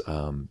has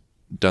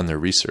done their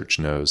research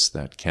knows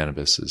that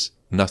cannabis is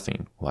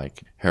nothing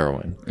like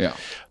heroin. Yeah.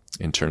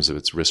 In terms of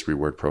its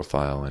risk-reward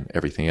profile and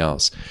everything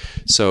else.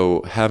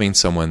 So having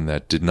someone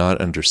that did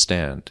not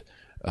understand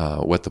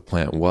what the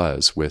plant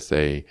was with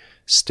a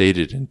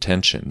stated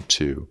intention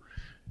to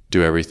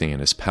do everything in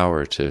his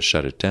power to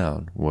shut it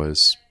down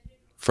was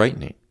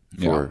frightening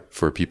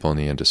for people in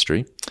the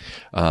industry.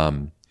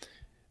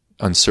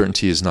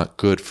 Uncertainty is not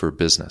good for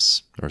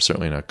business, or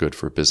certainly not good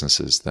for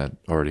businesses that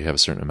already have a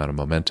certain amount of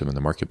momentum in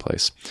the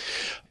marketplace.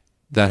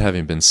 That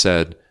having been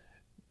said,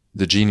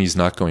 the genie's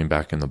not going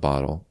back in the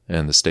bottle,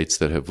 and the states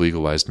that have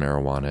legalized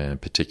marijuana, and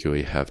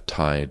particularly have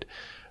tied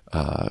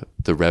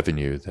the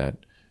revenue that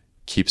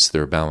keeps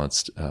their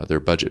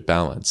budget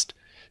balanced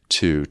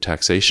to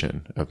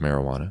taxation of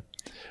marijuana,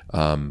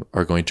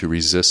 are going to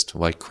resist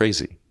like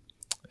crazy.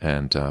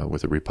 And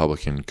with a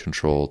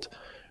Republican-controlled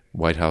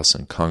White House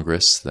and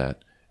Congress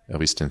that,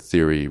 at least in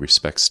theory,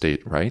 respects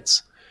state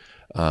rights,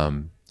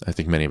 I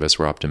think many of us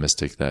were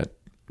optimistic that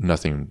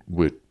nothing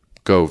would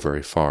go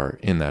very far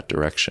in that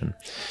direction.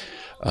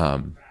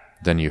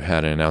 Then you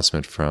had an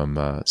announcement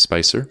from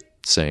Spicer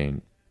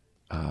saying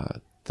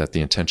that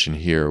the intention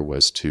here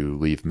was to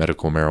leave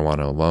medical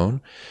marijuana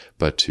alone,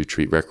 but to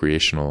treat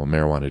recreational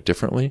marijuana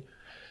differently.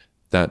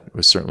 That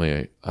was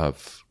certainly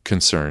of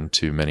concern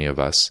to many of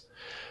us,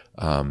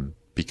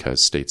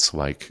 because states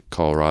like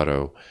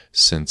Colorado,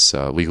 since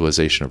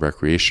legalization of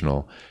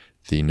recreational,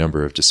 the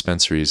number of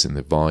dispensaries and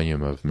the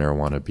volume of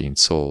marijuana being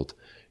sold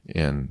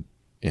in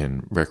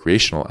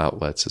recreational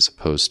outlets, as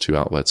opposed to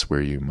outlets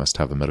where you must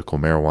have a medical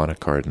marijuana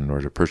card in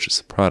order to purchase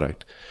the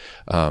product,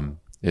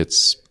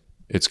 it's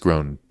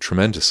grown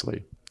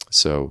tremendously.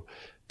 So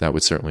that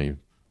would certainly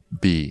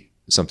be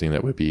something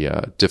that would be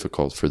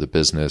difficult for the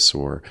business,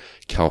 or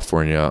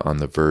California on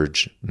the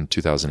verge in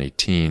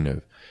 2018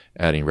 of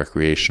adding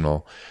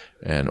recreational,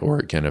 and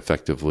Oregon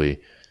effectively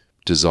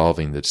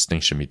dissolving the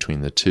distinction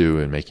between the two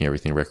and making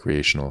everything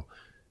recreational.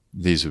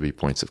 These would be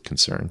points of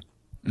concern.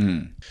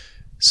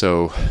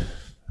 So,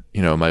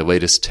 my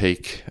latest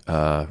take,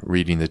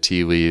 reading the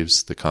tea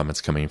leaves, the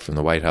comments coming from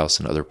the White House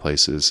and other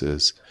places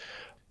is,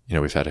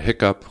 we've had a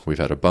hiccup, we've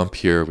had a bump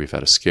here, we've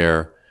had a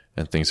scare,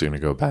 and things are going to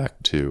go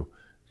back to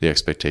the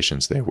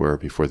expectations they were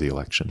before the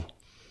election.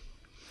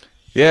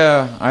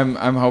 Yeah,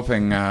 I'm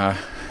hoping I'm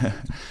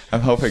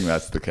hoping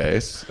that's the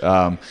case.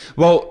 One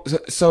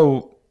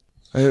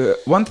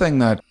thing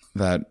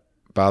that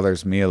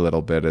bothers me a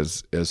little bit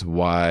is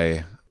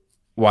why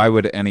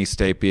would any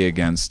state be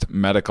against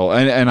medical?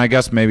 And I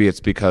guess maybe it's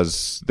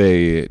because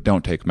they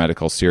don't take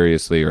medical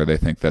seriously, or they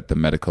think that the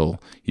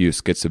medical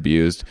use gets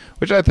abused,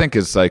 which I think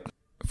is like,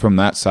 from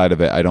that side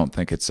of it, I don't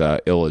think it's a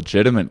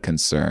illegitimate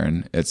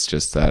concern. It's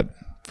just that,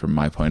 from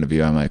my point of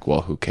view, I'm like,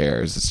 well, who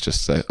cares? It's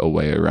just a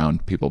way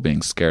around people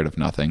being scared of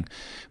nothing.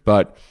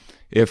 But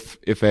if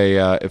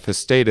a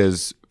state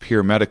is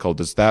pure medical,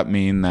 does that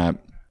mean that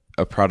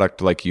a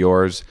product like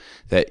yours,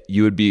 that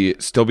you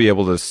would still be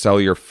able to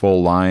sell your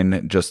full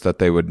line, just that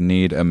they would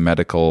need a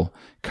medical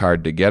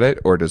card to get it?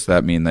 Or does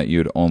that mean that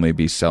you'd only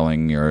be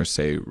selling your,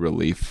 say,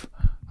 relief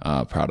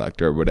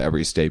product, or would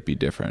every state be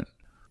different?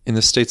 In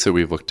the states that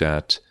we've looked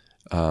at,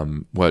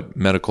 what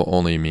medical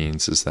only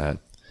means is that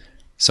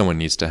someone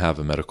needs to have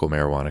a medical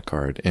marijuana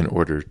card in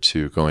order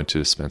to go into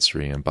a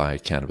dispensary and buy a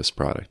cannabis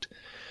product.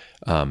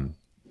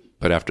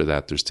 But after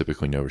that, there's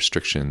typically no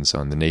restrictions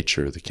on the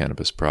nature of the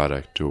cannabis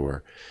product,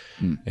 or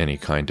any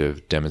kind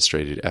of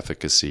demonstrated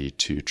efficacy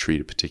to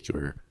treat a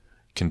particular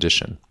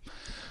condition.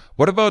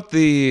 What about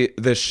the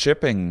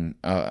shipping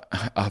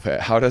of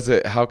it?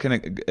 How can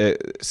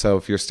it, so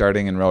if you're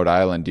starting in Rhode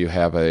Island, do you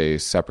have a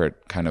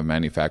separate kind of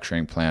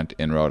manufacturing plant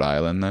in Rhode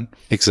Island then?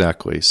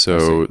 Exactly.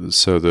 So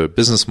the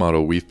business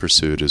model we've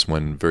pursued is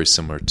one very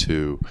similar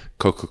to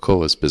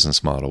Coca-Cola's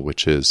business model,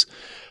 which is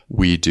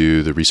we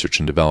do the research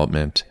and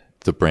development,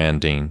 the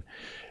branding,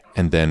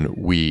 and then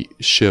we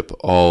ship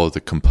all of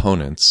the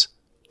components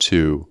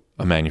to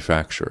a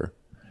manufacturer,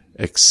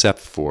 except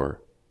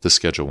for the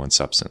Schedule I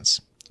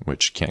substance,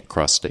 which can't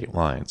cross state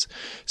lines.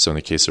 So in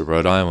the case of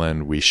Rhode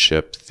Island, we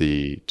ship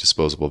the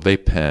disposable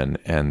vape pen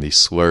and the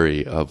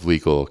slurry of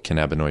legal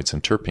cannabinoids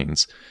and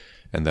terpenes.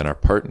 And then our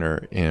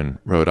partner in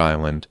Rhode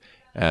Island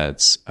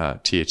adds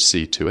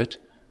THC to it,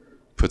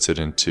 puts it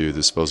into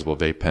disposable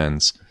vape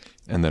pens,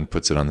 and then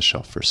puts it on the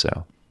shelf for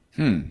sale.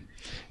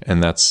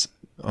 And that's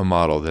a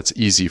model that's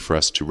easy for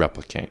us to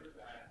replicate.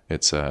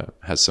 It's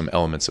has some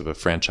elements of a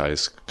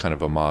franchise kind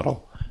of a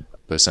model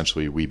But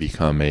essentially, we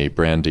become a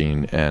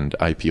branding and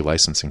IP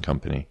licensing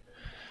company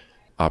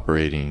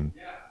operating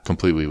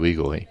completely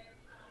legally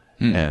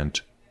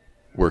and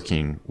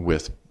working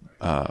with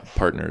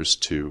partners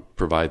to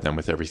provide them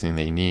with everything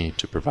they need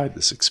to provide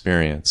this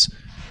experience,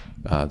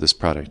 this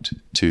product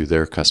to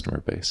their customer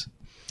base.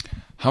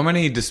 How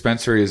many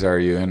dispensaries are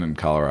you in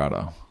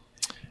Colorado?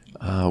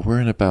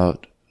 We're in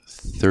about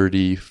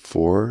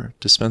 34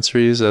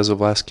 dispensaries as of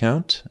last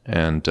count,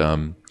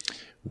 and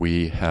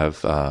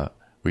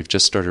we've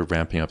just started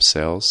ramping up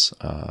sales.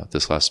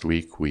 This last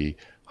week, we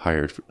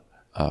hired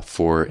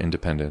 4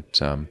 independent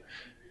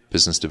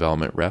business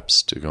development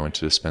reps to go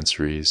into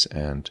dispensaries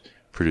and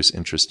produce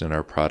interest in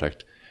our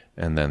product,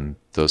 and then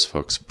those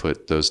folks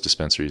put those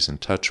dispensaries in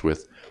touch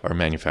with our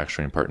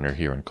manufacturing partner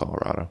here in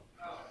Colorado.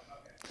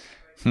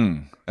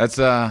 That's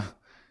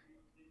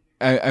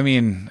I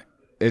mean,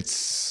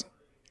 it's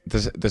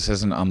this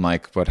isn't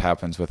unlike what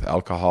happens with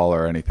alcohol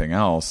or anything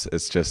else.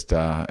 It's just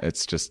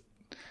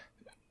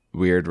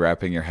weird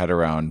wrapping your head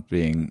around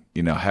being,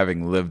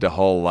 having lived a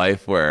whole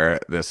life where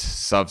this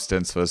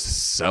substance was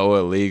so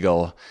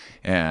illegal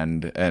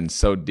and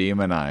so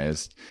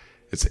demonized.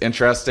 It's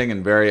interesting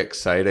and very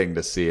exciting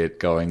to see it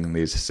going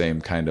these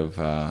same kind of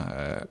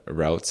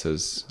routes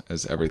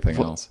as everything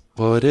else.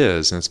 Well, it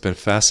is, and it's been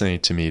fascinating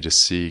to me to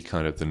see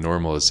kind of the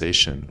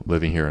normalization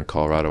living here in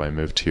Colorado. I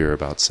moved here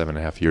about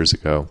 7.5 years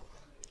ago,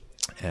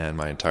 and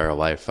my entire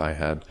life I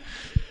had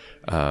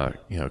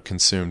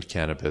consumed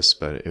cannabis,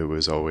 but it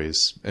was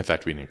always, in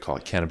fact, we didn't call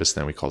it cannabis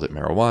then, we called it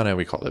marijuana,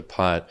 we called it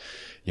pot.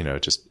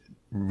 Just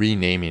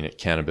renaming it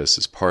cannabis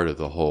is part of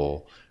the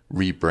whole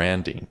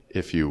rebranding,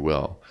 if you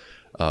will,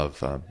 of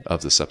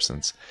the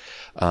substance.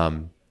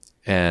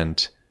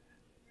 And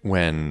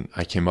when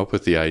I came up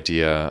with the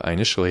idea, I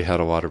initially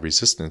had a lot of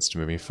resistance to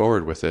moving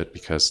forward with it,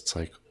 because it's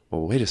like,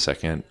 well, wait a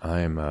second,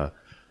 I'm a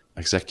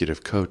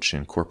executive coach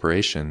in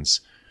corporations.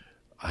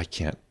 I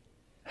can't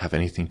have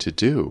anything to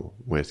do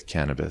with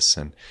cannabis.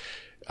 And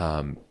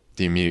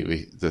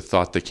the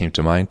thought that came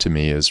to mind to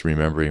me is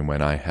remembering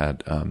when I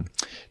had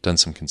done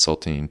some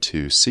consulting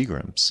to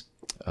Seagram's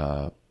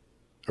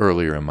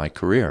earlier in my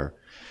career.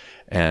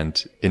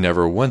 And it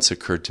never once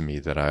occurred to me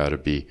that I ought to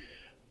be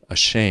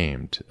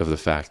ashamed of the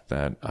fact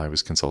that I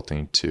was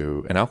consulting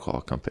to an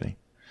alcohol company.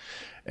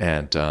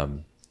 And,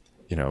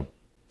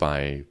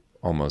 by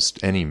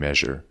almost any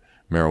measure,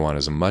 marijuana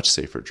is a much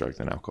safer drug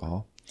than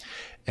alcohol.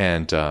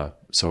 And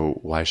so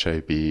why should I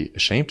be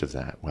ashamed of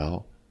that?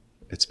 Well,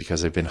 it's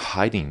because I've been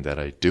hiding that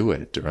I do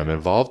it, or I'm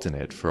involved in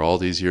it for all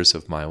these years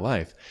of my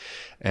life.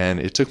 And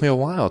it took me a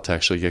while to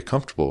actually get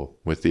comfortable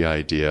with the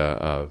idea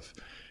of,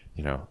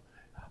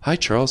 hi,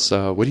 Charles,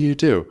 what do you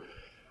do?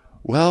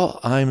 Well,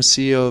 I'm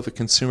CEO of a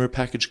consumer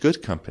packaged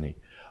good company.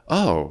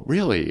 Oh,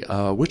 really?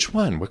 Which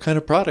one? What kind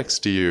of products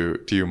do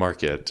you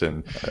market?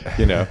 And,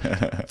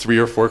 3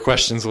 or 4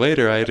 questions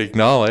later, I had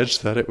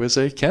acknowledged that it was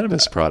a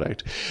cannabis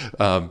product.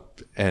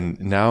 And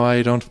now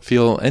I don't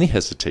feel any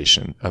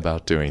hesitation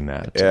about doing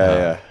that.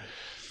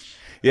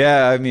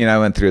 Yeah, I mean, I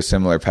went through a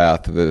similar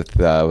path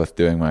with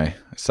doing my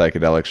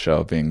psychedelic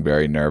show, being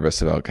very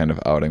nervous about kind of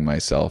outing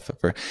myself.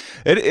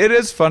 It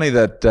is funny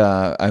that,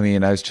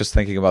 I was just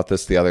thinking about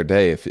this the other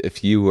day.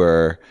 If you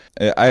were,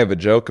 I have a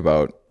joke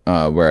about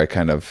where I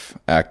kind of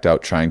act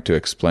out trying to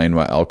explain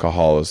what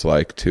alcohol is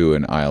like to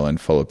an island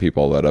full of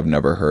people that have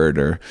never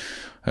heard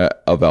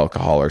of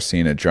alcohol or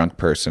seen a drunk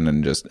person,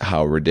 and just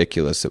how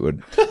ridiculous it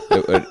would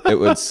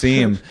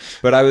seem.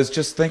 But I was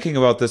just thinking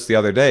about this the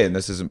other day, and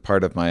this isn't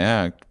part of my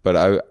act, but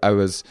I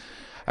was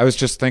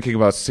just thinking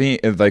about seeing,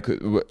 like,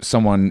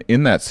 someone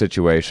in that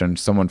situation,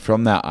 someone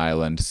from that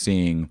island,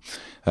 seeing,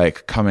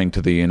 like, coming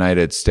to the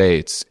United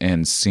States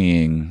and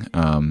seeing,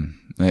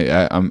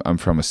 I'm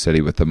from a city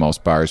with the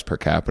most bars per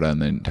capita in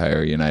the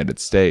entire United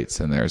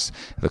States, and there's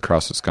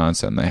across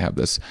Wisconsin, they have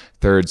this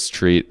 3rd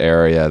Street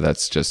area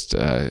that's just,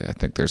 I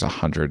think there's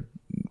 100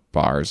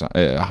 bars,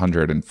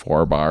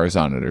 104 bars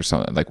on it or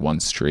something, like one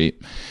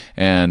street.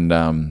 And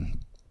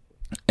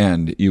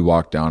you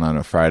walk down on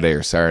a Friday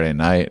or Saturday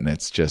night, and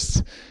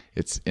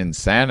it's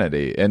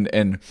insanity.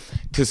 And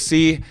to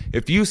see,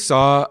 if you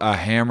saw a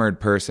hammered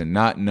person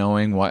not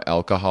knowing what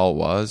alcohol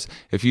was,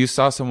 if you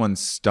saw someone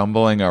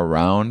stumbling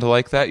around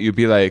like that, you'd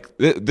be like,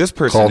 this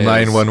person call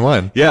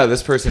 911. Yeah,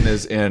 this person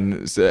is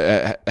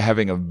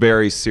having a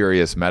very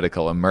serious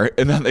medical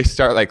emergency. And then they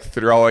start like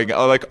throwing,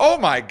 like, oh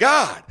my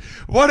God,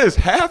 what is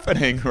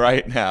happening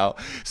right now?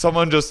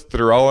 Someone just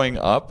throwing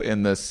up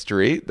in the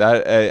street.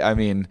 That,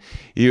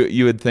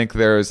 you would think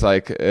there's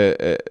like,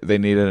 they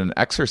needed an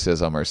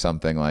exorcism or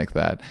something like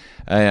that.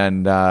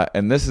 And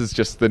this is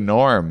just the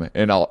norm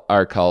in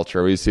our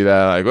culture. We see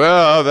that like,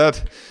 well,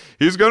 that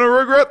he's going to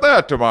regret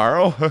that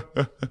tomorrow.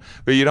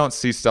 But you don't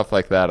see stuff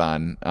like that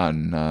on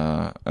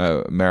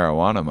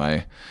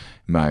marijuana.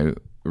 My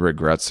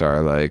regrets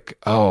are like,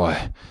 oh,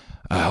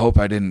 I hope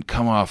I didn't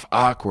come off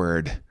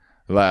awkward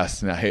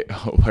last night,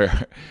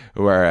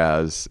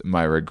 whereas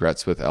my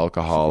regrets with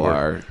alcohol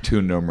are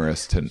too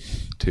numerous to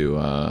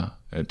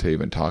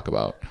even talk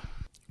about.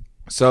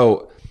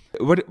 So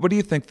what do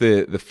you think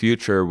the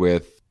future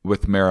with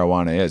with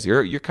marijuana is.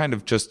 You're kind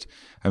of just,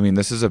 I mean,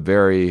 this is a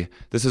very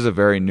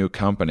new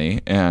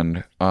company,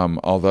 and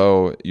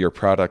although your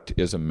product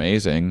is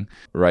amazing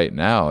right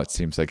now, it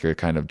seems like you're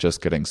kind of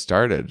just getting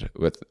started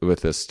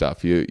with this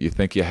stuff. You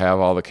think you have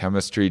all the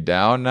chemistry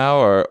down now,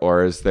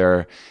 or is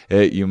there?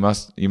 You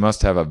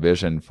must have a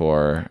vision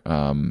for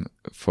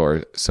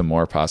some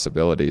more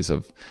possibilities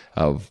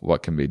of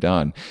what can be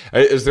done.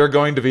 Is there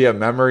going to be a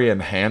memory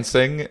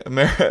enhancing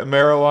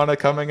marijuana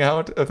coming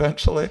out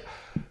eventually?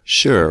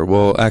 Sure.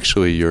 Well,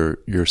 actually,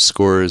 your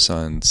scores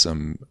on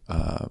some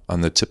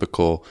on the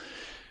typical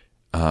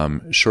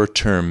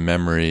short-term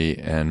memory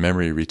and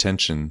memory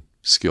retention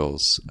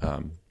skills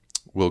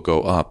will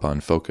go up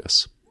on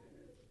focus.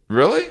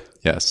 Really?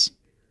 Yes.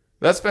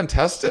 That's been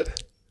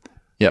tested?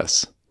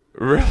 Yes.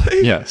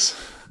 Really? Yes.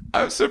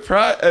 I'm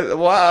surprised.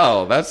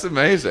 Wow, that's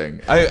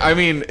amazing. I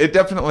mean, it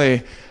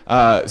definitely.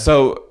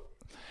 So,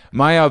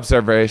 my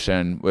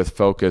observation with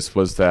focus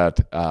was that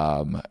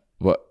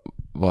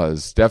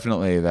was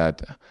definitely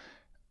that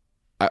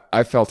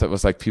I felt it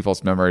was like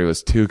people's memory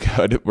was too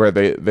good, where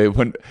they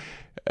wouldn't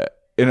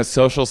in a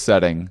social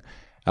setting.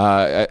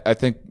 I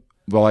think.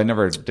 Well, I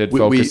never did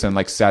focus and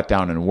like sat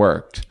down and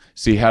worked.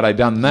 See, had I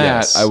done that,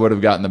 Yes. I would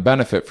have gotten the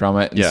benefit from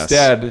it. Yes.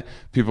 Instead,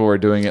 people were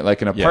doing it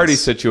like in a party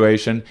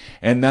situation,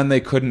 and then they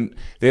couldn't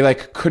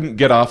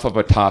get off of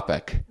a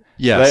topic.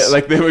 Yes.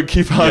 Like they would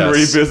keep on Yes.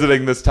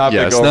 revisiting this topic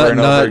Yes, over and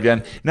not- over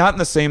again. Not in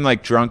the same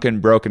like drunken,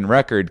 broken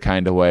record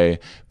kind of way,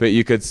 but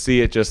you could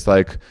see it just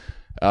like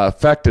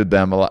affected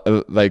them a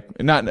lot.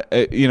 Like not,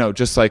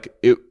 just like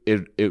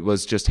it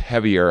was just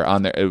heavier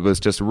on their. It was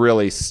just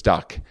really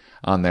stuck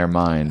on their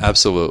mind.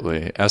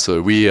 Absolutely.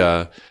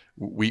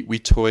 We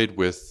toyed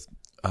with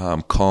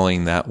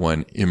calling that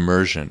one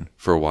immersion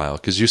for a while,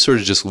 because you sort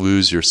of just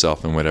lose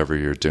yourself in whatever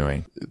you're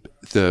doing.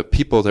 The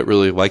people that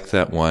really like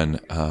that one,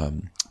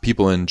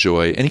 people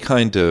enjoy any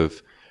kind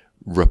of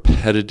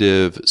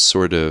repetitive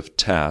sort of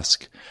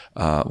task,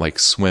 like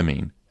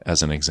swimming,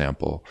 as an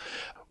example,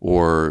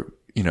 or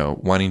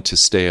wanting to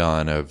stay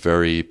on a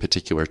very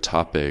particular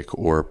topic,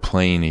 or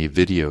playing a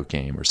video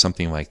game or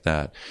something like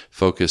that.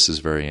 Focus is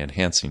very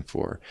enhancing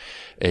for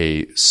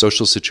a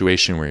social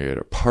situation where you're at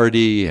a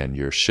party and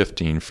you're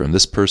shifting from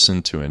this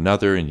person to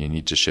another and you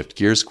need to shift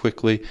gears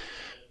quickly.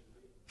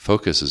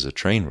 Focus is a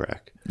train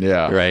wreck.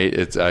 Yeah.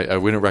 Right. I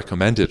wouldn't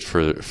recommend it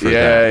for Yeah, that.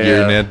 yeah. You're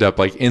going to end up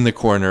like in the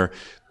corner,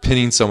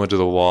 pinning someone to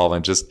the wall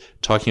and just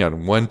talking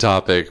on one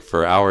topic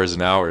for hours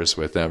and hours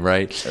with them.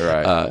 Right.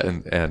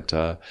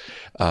 Right.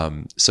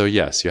 So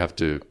yes, you have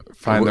to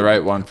Find the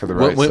right one for the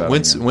right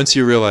setting. Once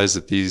you realize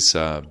that these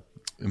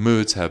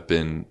moods have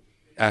been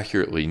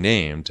accurately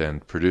named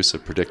and produce a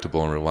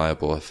predictable and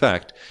reliable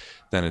effect,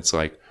 then it's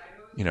like,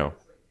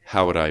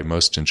 how would I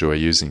most enjoy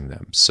using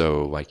them?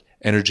 So like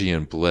energy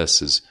and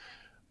bliss is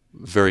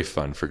very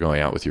fun for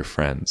going out with your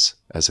friends,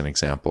 as an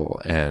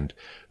example. And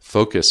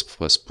focus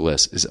plus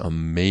bliss is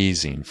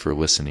amazing for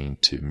listening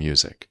to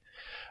music.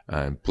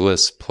 And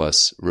bliss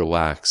plus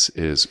relax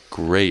is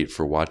great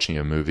for watching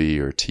a movie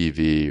or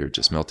TV or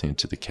just melting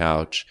into the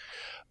couch.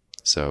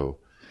 So,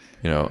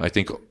 I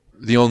think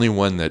the only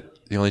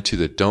two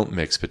that don't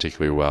mix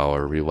particularly well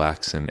are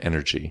relax and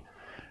energy.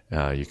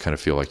 You kind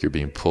of feel like you're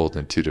being pulled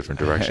in two different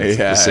directions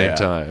at the same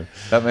time.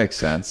 That makes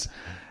sense.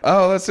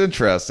 Oh, that's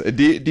interesting.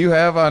 Do you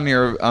have on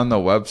the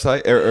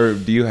website, or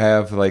do you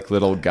have like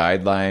little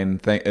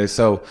guideline thing?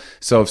 So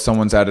if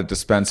someone's at a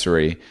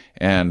dispensary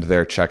and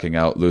they're checking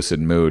out Lucid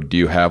Mood, do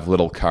you have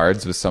little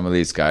cards with some of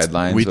these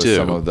guidelines? We do.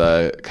 Some of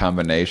the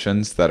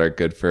combinations that are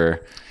good for.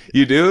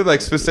 You do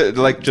like specific,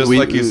 like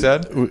you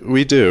said.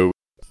 We do.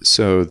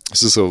 So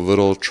this is a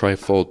little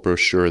trifold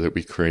brochure that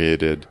we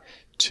created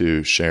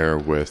to share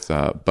with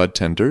bud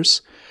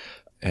tenders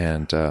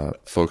and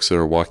folks that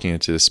are walking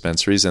into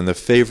dispensaries. And the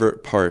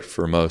favorite part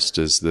for most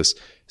is this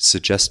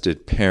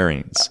suggested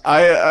pairings.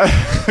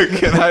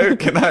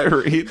 Can I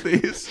read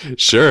these?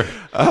 Sure.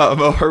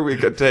 Or we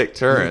could take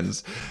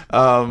turns.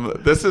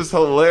 This is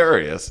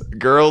hilarious.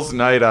 Girls'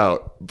 night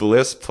out,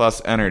 bliss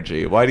plus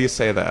energy. Why do you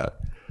say that?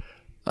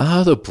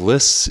 The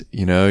bliss,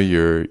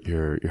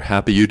 you're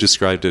happy. You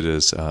described it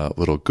as a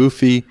little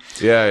goofy.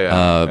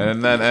 Yeah.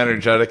 And then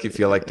energetic, you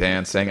feel like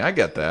dancing. I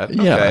get that.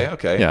 Yeah,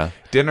 Okay. yeah.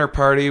 Dinner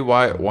party,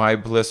 why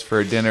bliss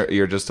for dinner?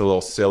 You're just a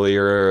little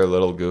sillier or a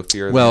little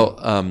goofier?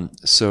 Well,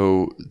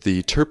 so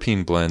the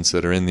terpene blends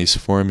that are in these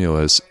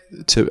formulas,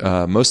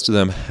 most of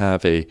them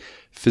have a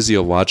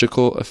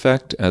physiological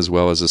effect as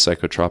well as a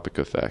psychotropic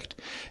effect.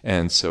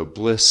 And so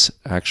bliss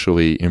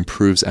actually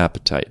improves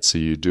appetite. So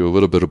you do a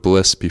little bit of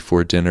bliss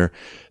before dinner,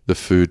 the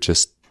food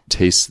just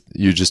tastes,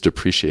 you just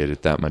appreciate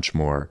it that much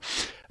more.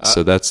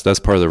 So that's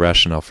part of the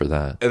rationale for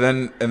that.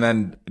 And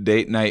then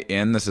date night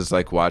in, this is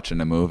like watching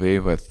a movie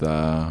with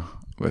by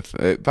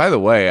the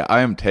way,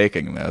 I am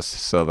taking this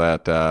so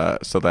that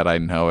I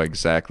know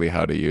exactly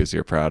how to use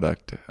your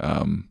product.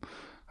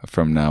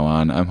 from now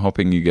on. I'm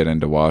hoping you get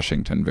into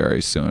Washington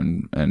very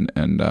soon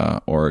and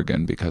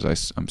Oregon,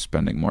 because I'm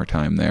spending more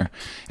time there,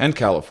 and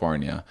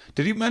California.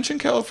 Did you mention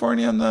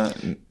California in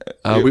the?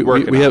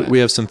 We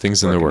have some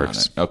things in the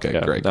works. Okay,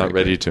 great. Not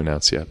ready to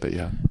announce yet, but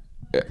yeah.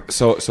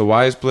 So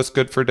why is Bliss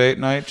good for date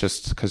night?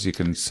 Just because you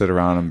can sit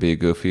around and be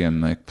goofy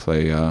and like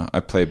play. I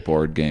play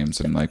board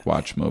games and like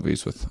watch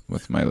movies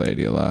with my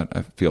lady a lot.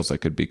 It feels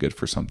like it'd be good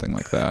for something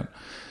like that.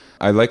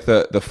 I like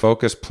the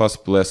Focus Plus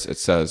Bliss. It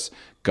says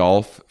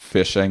golf,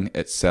 fishing,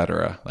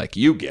 etc. Like,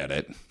 you get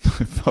it.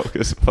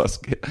 Focus Plus.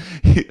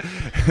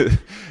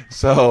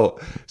 So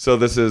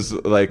this is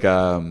like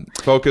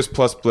Focus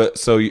Plus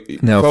Bliss. So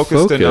now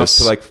focused enough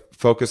to like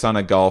focus on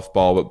a golf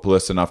ball, but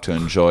bliss enough to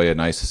enjoy a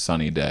nice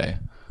sunny day.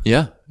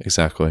 Yeah,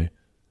 exactly.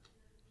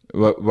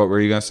 What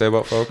were you going to say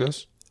about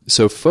Focus?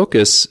 So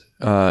Focus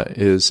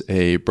is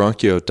a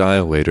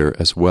bronchodilator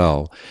as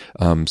well.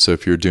 So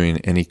if you're doing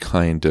any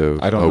kind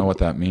of... I don't know what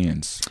that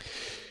means.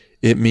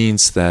 It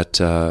means that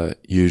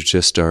you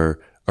just are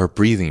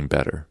breathing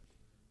better.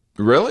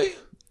 Really?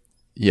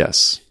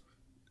 Yes.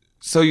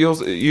 So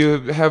you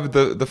have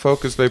the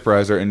Focus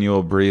vaporizer and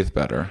you'll breathe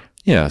better.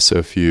 Yeah, so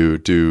if you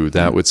do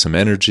that with some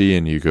energy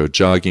and you go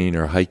jogging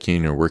or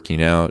hiking or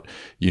working out,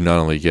 you not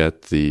only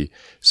get the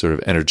sort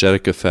of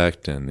energetic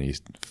effect and the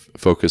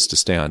focus to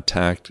stay on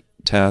task,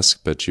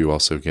 but you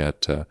also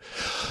get,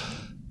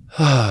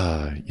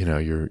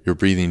 you're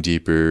breathing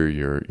deeper,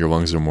 your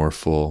lungs are more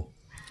full.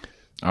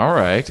 All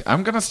right,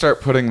 I'm gonna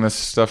start putting this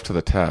stuff to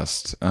the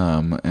test,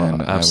 and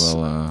I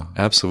will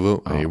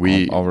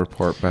absolutely. I'll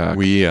report back.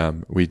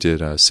 We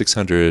did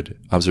 600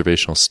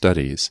 observational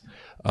studies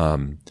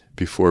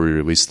before we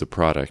released the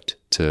product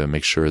to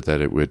make sure that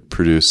it would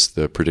produce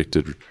the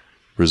predicted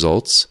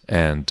results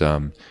and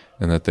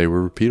that they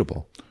were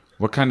repeatable.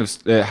 What kind of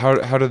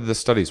how did the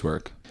studies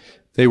work?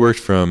 They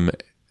worked from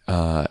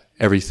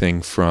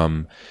everything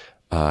from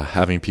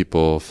having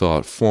people fill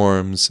out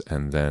forms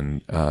and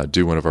then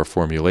do one of our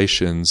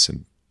formulations,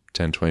 and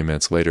 10, 20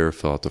 minutes later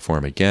fill out the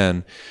form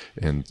again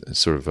in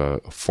sort of a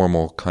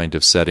formal kind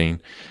of setting,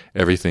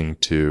 everything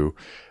to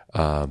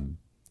a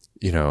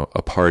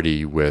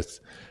party with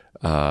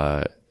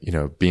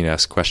being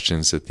asked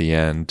questions at the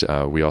end.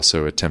 We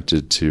also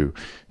attempted to,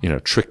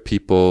 trick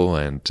people,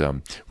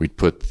 and we'd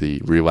put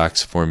the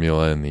relax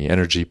formula in the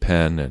energy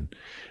pen,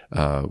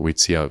 and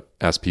we'd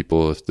ask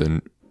people if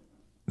the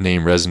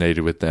name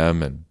resonated with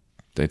them, and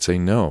they'd say,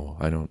 no,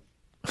 I don't.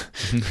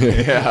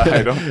 Yeah,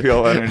 I don't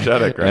feel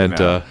energetic right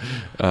now.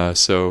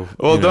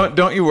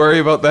 Don't you worry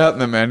about that in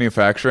the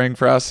manufacturing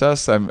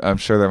process? I'm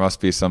sure there must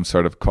be some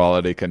sort of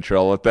quality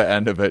control at the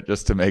end of it,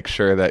 just to make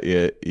sure that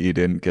you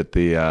didn't get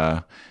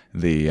the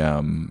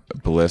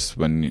bliss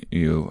when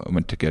you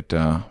went to get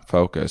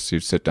Focus. You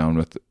sit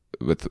down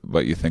with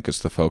what you think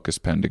is the Focus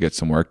pen to get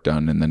some work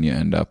done, and then you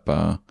end up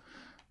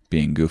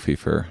being goofy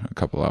for a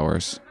couple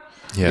hours.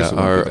 Yeah,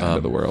 the end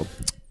of the world.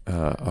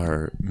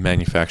 Our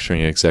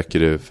manufacturing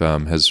executive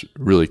has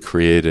really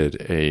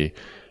created a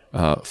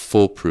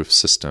foolproof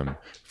system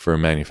for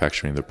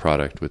manufacturing the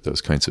product with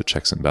those kinds of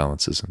checks and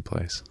balances in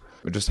place.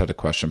 I just had a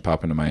question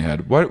pop into my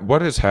head.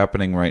 What is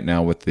happening right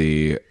now with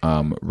the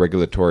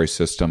regulatory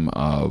system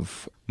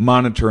of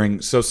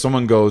monitoring? So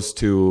someone goes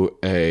to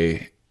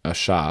a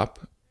shop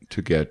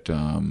to get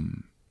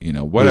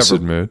whatever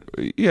Lucid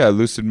Mood. Yeah,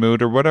 Lucid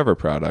Mood or whatever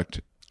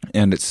product,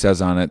 and it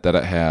says on it that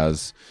it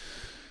has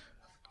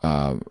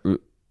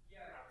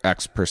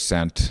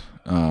X%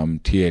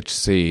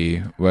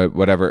 THC,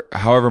 whatever,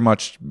 however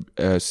much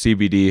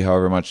CBD,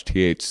 however much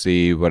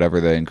THC,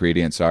 whatever the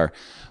ingredients are.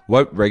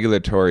 What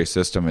regulatory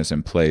system is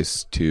in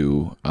place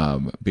to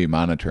be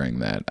monitoring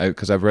that?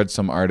 Because I've read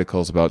some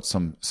articles about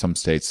some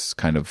states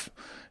kind of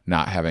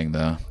not having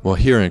the... Well,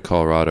 here in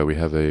Colorado, we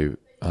have a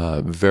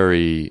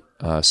very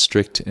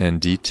strict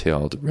and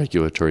detailed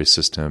regulatory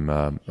system,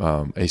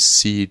 a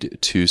seed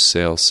to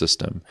sale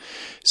system.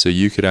 So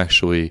you could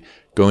actually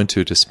go into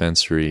a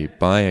dispensary,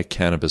 buy a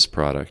cannabis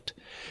product.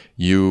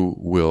 You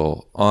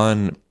will,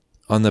 on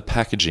the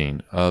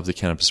packaging of the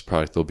cannabis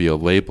product, there'll be a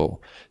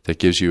label that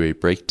gives you a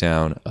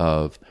breakdown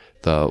of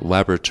the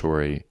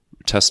laboratory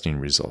testing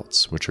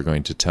results, which are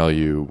going to tell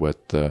you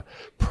what the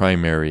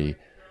primary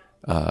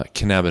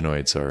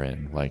cannabinoids are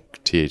in,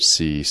 like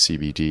THC,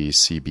 CBD,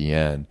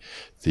 CBN.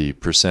 The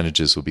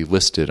percentages will be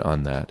listed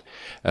on that,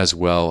 as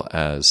well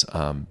as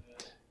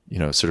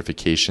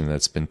certification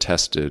that's been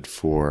tested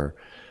for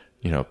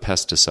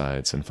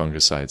pesticides and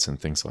fungicides and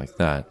things like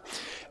that.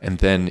 And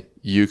then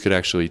you could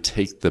actually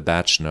take the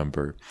batch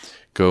number,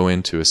 go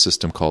into a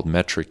system called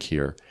Metric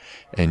here,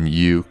 and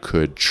you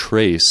could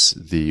trace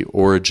the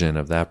origin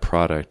of that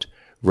product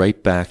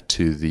right back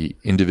to the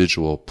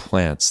individual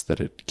plants that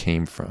it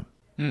came from.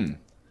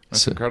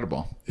 That's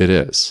incredible. It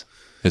is.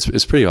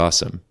 It's pretty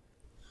awesome.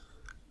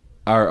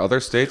 Are other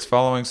states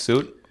following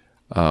suit?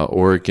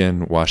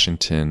 Oregon,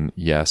 Washington,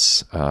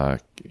 yes.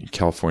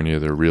 California,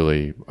 there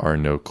really are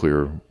no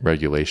clear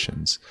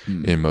regulations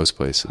in most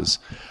places.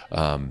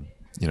 But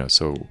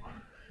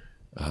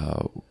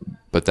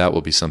that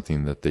will be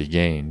something that they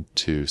gain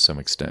to some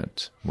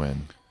extent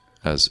when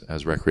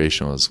as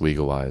recreational is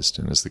legalized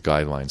and as the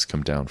guidelines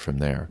come down from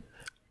there.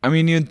 I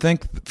mean, you'd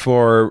think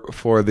for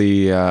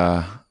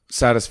the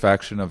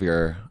satisfaction of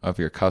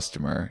your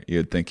customer,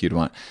 you'd think you'd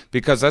want,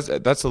 because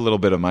that's a little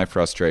bit of my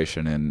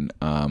frustration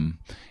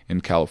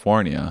in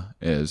California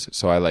is,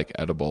 so I like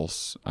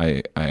edibles.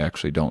 I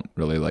actually don't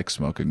really like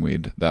smoking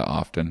weed that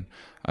often.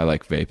 I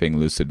like vaping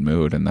Lucid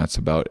Mood, and that's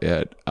about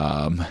it.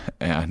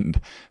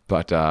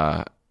 But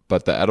the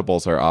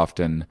edibles are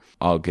often,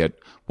 I'll get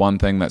one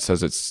thing that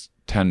says it's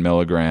 10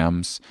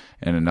 milligrams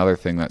and another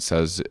thing that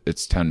says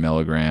it's 10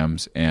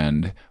 milligrams,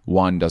 and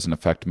one doesn't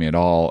affect me at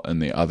all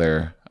and the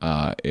other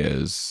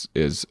is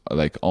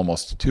like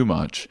almost too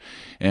much,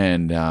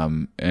 and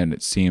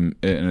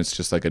it's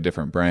just like a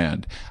different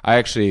brand. I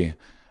actually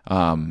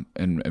and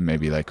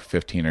maybe like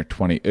 15 or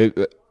 20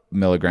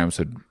 milligrams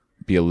would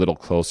be a little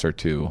closer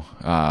to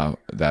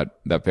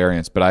that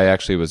variance. But I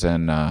actually was at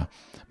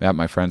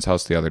my friend's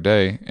house the other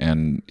day,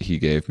 and he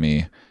gave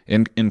me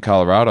in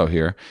Colorado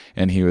here,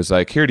 and he was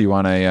like, "Here, do you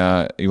want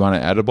an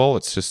edible?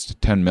 It's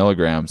just 10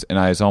 milligrams." And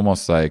I was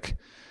almost like,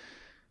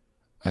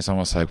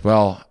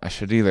 well, I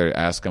should either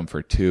ask him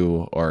for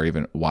 2 or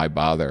even why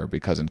bother?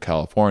 Because in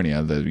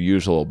California, the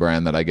usual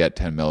brand that I get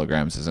 10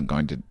 milligrams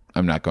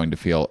I'm not going to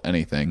feel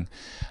anything.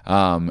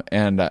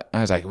 And I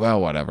was like,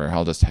 well, whatever,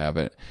 I'll just have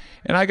it.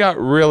 And I got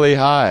really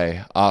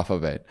high off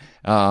of it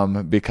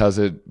because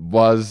it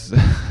was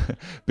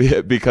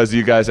because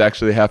you guys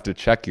actually have to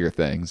check your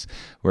things,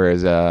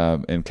 whereas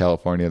in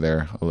California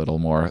they're a little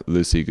more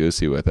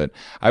loosey-goosey with it.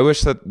 I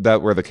wish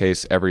that were the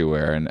case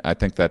everywhere, and I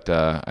think that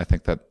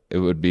it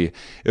would be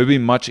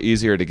much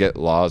easier to get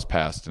laws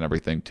passed and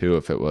everything too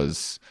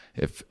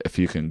if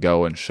you can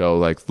go and show,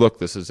 like, look,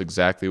 this is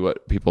exactly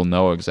what people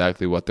know,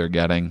 exactly what they're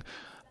getting.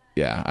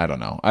 Yeah, I don't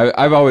know.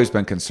 I've always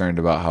been concerned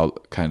about how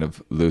kind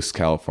of loose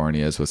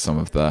California is with some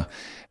of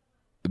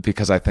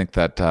because I think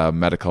that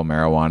medical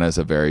marijuana is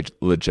a very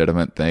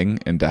legitimate thing,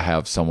 and to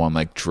have someone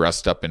like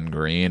dressed up in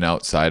green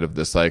outside of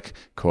this like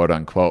quote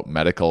unquote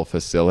medical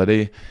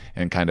facility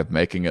and kind of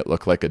making it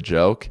look like a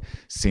joke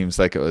seems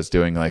like it was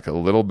doing like a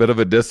little bit of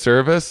a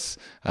disservice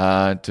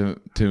to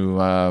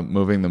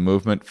moving the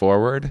movement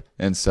forward.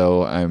 And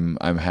so I'm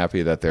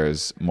happy that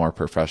there's more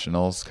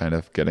professionals kind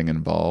of getting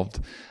involved.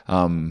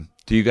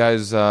 Do you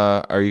guys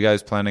are you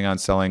guys planning on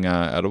selling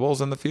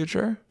edibles in the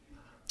future?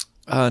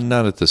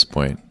 Not at this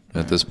point.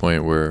 At this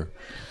point, we're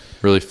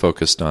really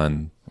focused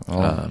on.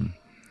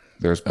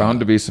 There's bound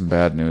to be some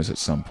bad news at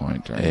some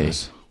point during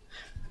this.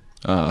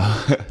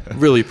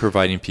 Really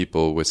providing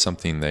people with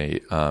something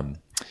they,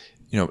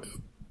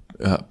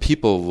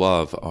 people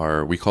love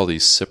we call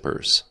these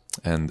sippers,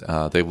 and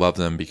they love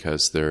them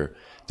because they're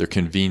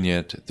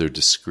convenient, they're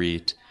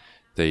discreet,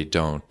 they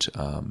don't.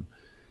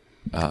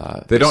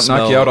 They don't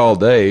knock you out all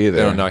day either.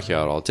 They don't knock you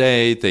out all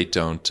day. They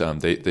don't.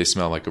 They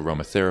smell like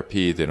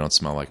aromatherapy. They don't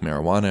smell like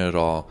marijuana at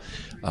all.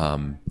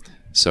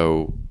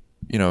 So,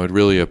 it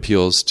really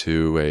appeals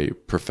to a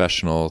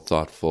professional,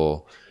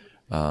 thoughtful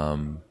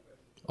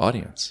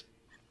audience.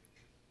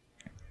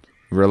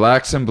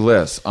 Relax and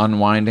bliss,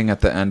 unwinding at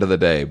the end of the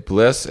day.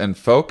 Bliss and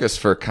focus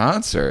for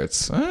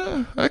concerts.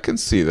 I can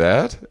see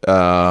that.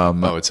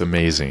 It's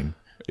amazing.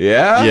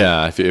 Yeah?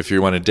 Yeah, if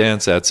you want to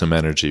dance, add some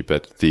energy,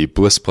 but the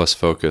bliss plus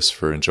focus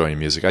for enjoying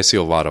music. I see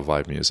a lot of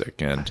live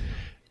music, and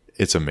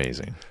it's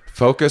amazing.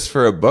 Focus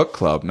for a book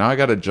club. Now I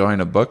got to join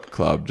a book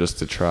club just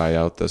to try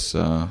out this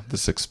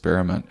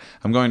experiment.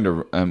 I'm going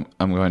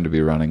to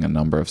be running a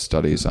number of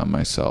studies on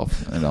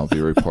myself, and I'll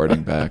be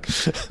reporting back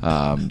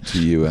to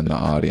you and the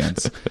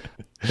audience.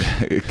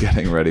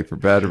 Getting ready for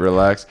bed,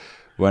 relax.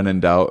 When in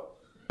doubt,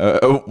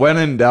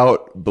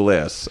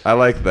 bliss. I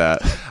like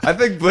that. I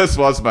think bliss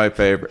was my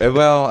favorite.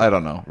 Well, I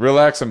don't know.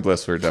 Relax and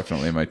bliss were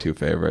definitely my 2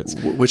 favorites.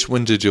 Which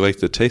one did you like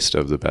the taste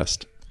of the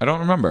best? I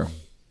don't remember.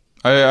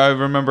 I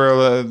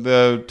remember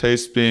the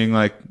taste being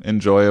like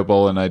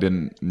enjoyable, and I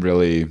didn't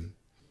really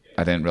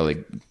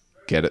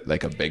get it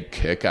like a big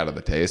kick out of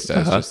the taste. I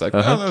was just like,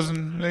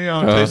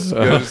 tastes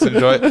good. Just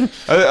enjoy it.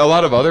 A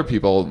lot of other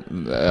people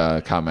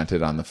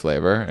commented on the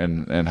flavor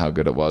and how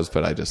good it was,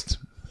 but I just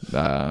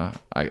I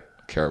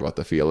care about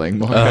the feeling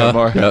more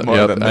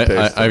than the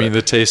taste. I mean,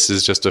 the taste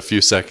is just a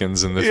few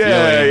seconds, and the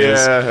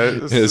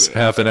feeling is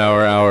half an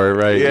hour,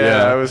 right?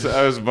 Yeah, I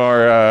was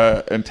more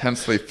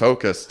intensely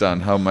focused on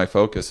how my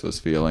focus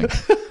was feeling.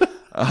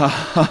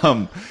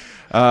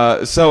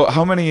 So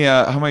how many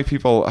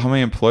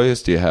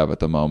employees do you have at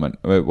the moment?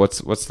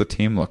 What's the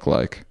team look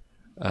like?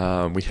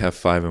 We have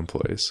 5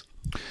 employees.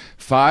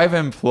 5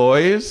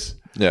 employees?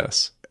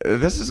 Yes.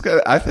 This is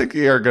good. I think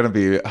you're going to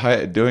be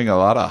doing a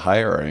lot of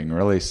hiring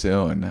really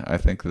soon. I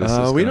think this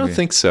is. We don't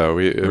think so.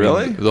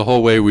 Really? The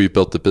whole way we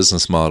built the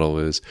business model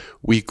is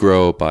we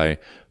grow by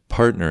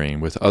partnering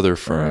with other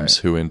firms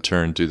who in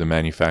turn do the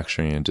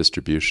manufacturing and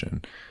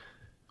distribution.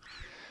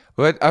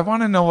 But I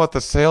want to know what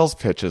the sales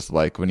pitch is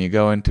like when you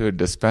go into a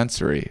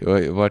dispensary.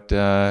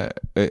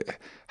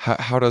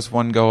 how does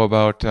one go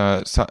about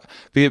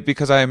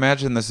because I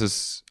imagine this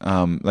is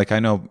like I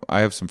know I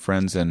have some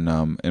friends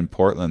in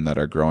Portland that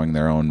are growing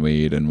their own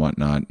weed and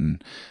whatnot,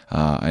 and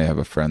I have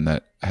a friend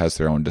that has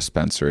their own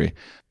dispensary,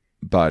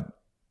 but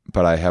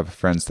I have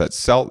friends that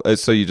sell.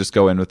 So you just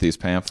go in with these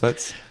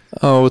pamphlets.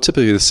 Oh, well,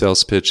 typically the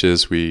sales pitch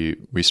is we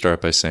start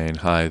by saying,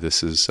 "Hi,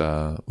 this is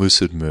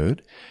Lucid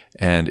Mood,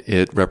 and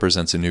it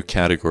represents a new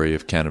category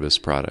of cannabis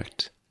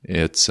product.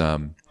 It's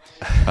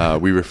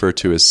we refer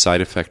to as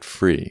side effect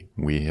free.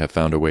 We have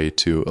found a way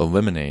to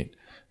eliminate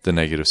the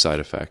negative side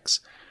effects."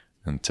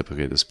 And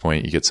typically at this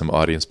point, you get some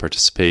audience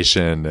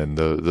participation, and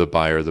the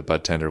buyer, the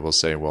bud tender, will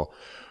say, "Well,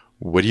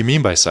 what do you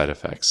mean by side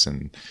effects?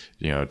 And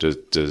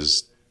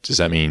does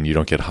that mean you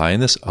don't get high in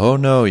this?" "Oh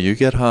no, you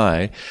get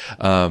high,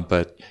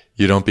 but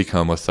you don't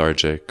become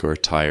lethargic or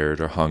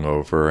tired or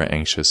hungover or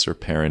anxious or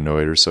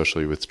paranoid or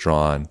socially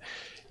withdrawn.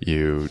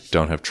 You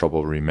don't have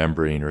trouble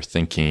remembering or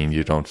thinking.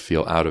 You don't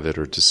feel out of it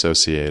or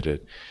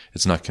dissociated.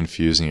 It's not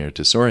confusing or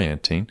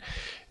disorienting.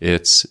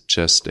 It's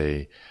just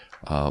a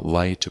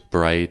light,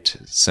 bright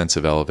sense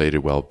of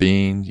elevated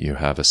well-being. You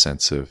have a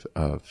sense of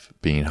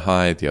being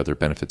high, the other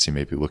benefits you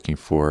may be looking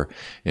for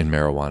in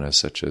marijuana,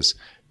 such as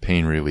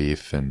pain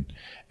relief and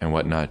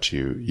whatnot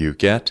you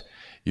get.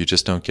 You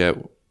just don't get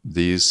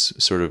these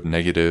sort of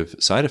negative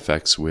side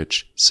effects,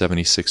 which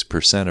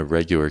 76% of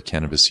regular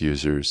cannabis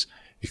users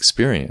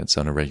experience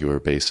on a regular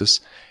basis,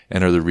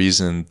 and are the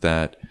reason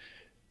that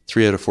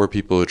 3 out of 4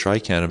 people who try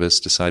cannabis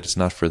decide it's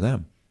not for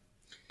them."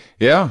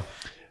 Yeah.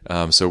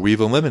 So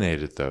we've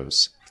eliminated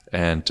those,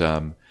 and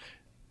then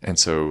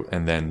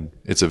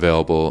it's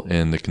available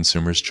in the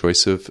consumer's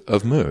choice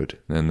of mood,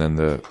 and then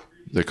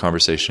the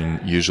conversation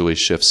usually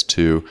shifts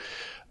to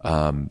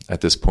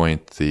at this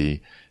point the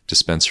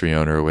dispensary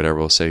owner or whatever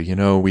will say,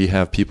 "We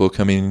have people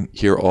coming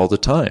here all the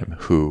time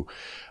who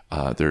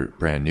they're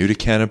brand new to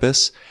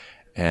cannabis,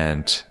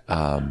 and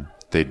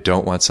they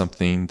don't want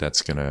something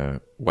that's going to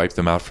wipe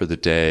them out for the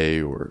day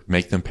or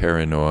make them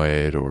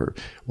paranoid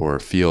or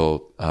feel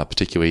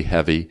particularly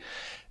heavy.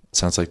 It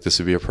sounds like this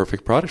would be a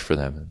perfect product for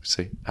them." And we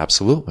say,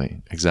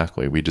 "Absolutely,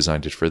 exactly. We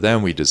designed it for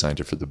them. We designed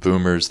it for the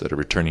boomers that are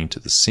returning to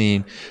the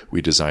scene.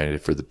 We designed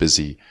it for the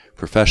busy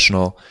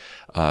professional,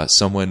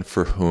 someone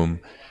for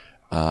whom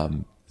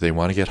they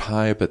want to get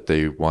high, but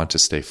they want to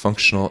stay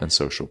functional and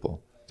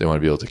sociable. They want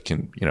to be able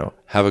to,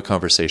 have a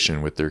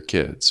conversation with their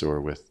kids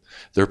or with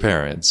their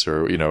parents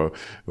or,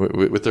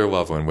 with their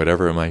loved one,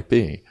 whatever it might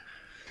be."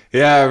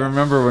 Yeah, I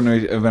remember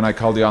when I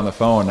called you on the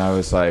phone, I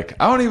was like,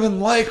 "I don't even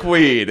like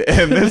weed,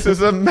 and this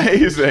is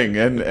amazing."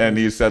 And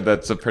you said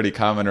that's a pretty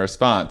common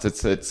response.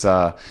 It's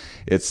a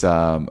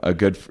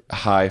good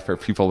high for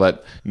people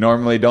that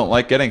normally don't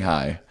like getting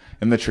high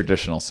in the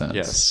traditional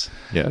sense.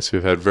 Yes,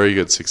 we've had very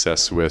good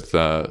success with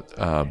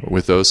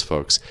those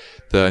folks.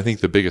 I think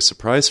the biggest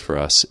surprise for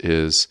us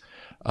is,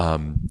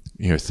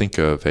 think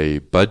of a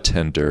bud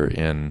tender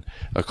in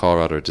a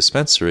Colorado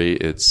dispensary.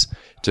 It's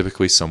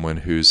typically someone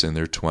who's in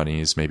their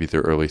 20s, maybe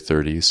their early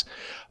 30s.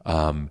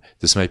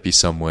 This might be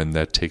someone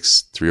that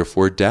takes 3 or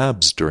 4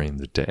 dabs during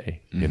the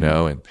day, and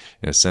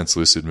in a sense,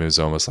 Lucid Mood is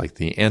almost like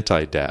the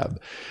anti-dab.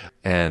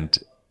 And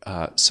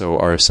so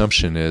our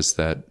assumption is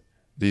that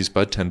these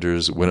bud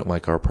tenders wouldn't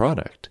like our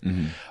product.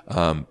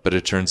 But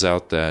it turns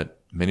out that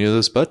many of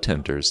those bud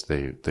tenders,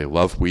 they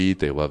love weed,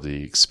 they love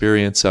the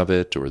experience of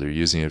it, or they're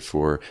using it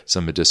for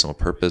some medicinal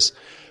purpose,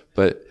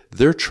 but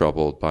they're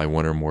troubled by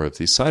one or more of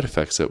these side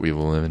effects that we've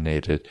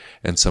eliminated,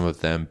 and some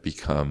of them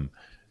become,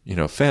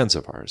 fans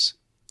of ours.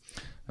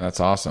 That's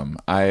awesome.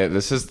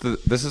 This is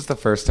the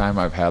first time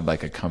I've had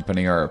like a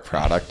company or a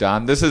product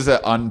on. This is an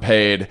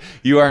unpaid.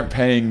 You aren't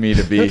paying me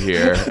to be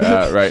here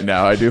right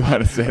now. I do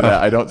want to say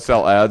that I don't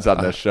sell ads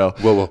on this show.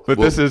 We'll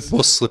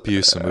slip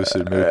you some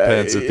Lucid Mood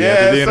pens at the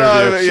end of the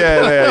interview.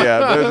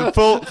 Yeah. There's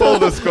full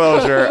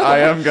disclosure. I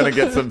am going to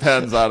get some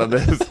pens out of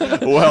this.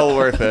 Well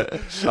worth it.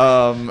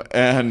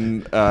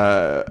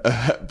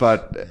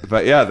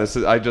 But yeah, this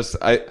is. I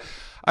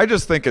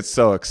just think it's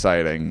so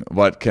exciting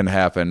what can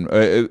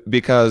happen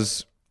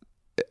because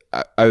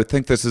I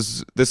think this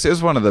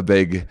is one of the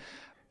big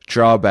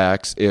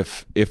drawbacks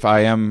if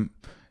I am,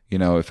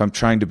 if I'm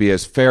trying to be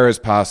as fair as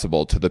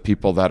possible to the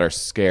people that are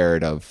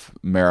scared of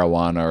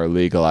marijuana or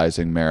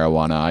legalizing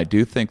marijuana. I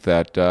do think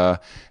that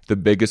the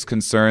biggest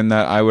concern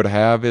that I would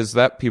have is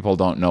that people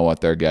don't know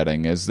what they're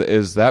getting, is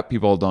that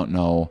people don't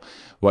know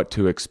what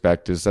to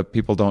expect, is that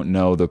people don't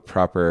know the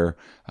proper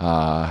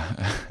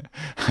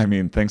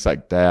things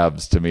like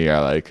dabs to me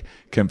are like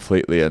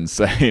completely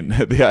insane.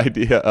 The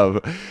idea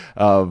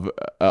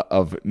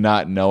of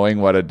not knowing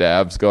what a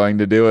dab's going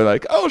to do and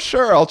like, oh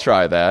sure, I'll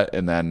try that.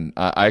 And then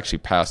I actually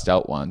passed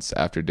out once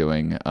after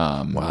doing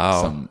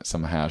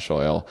some hash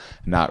oil,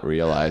 not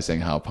realizing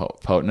how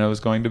potent it was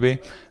going to be.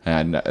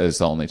 And it's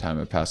the only time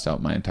I passed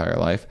out my entire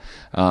life.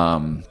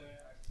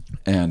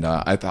 And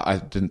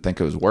I didn't think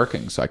it was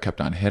working, so I kept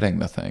on hitting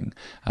the thing.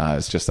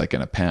 It's just like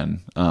in a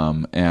pen.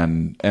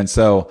 And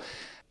so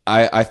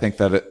I think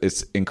that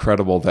it's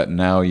incredible that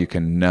now you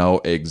can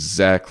know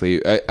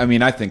exactly. I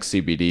mean, I think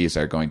CBDs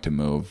are going to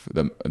move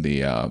the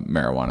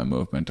marijuana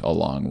movement a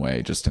long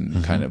way, just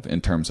in kind of in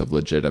terms of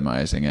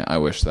legitimizing it. I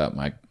wish that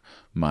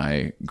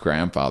my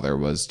grandfather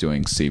was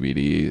doing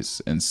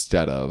CBDs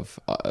instead of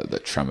the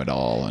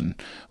tramadol and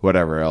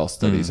whatever else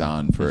that he's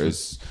on for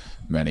his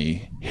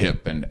many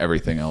hip and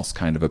everything else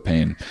kind of a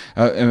pain.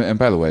 And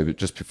by the way,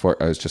 just before,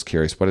 I was just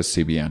curious, what is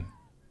CBN?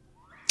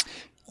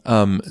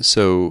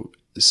 So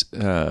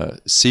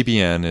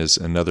CBN is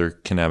another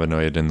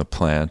cannabinoid in the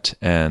plant,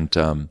 and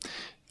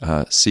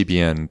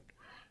CBN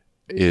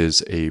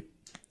is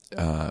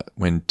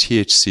when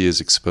THC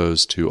is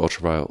exposed to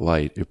ultraviolet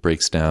light, it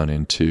breaks down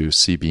into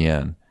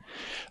CBN.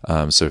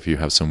 So if you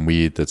have some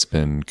weed that's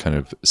been kind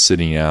of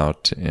sitting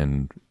out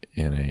in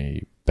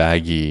a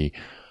baggie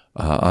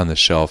on the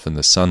shelf in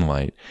the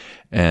sunlight,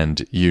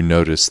 and you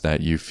notice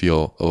that you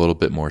feel a little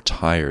bit more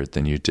tired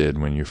than you did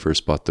when you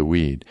first bought the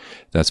weed,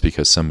 that's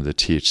because some of the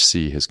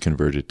THC has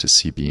converted to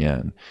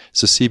CBN.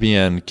 So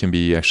CBN can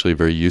be actually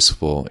very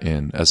useful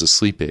as a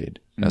sleep aid,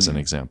 as an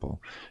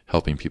example,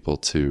 helping people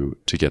to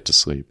get to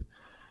sleep.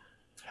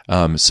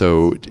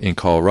 So in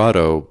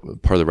Colorado,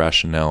 part of the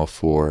rationale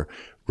for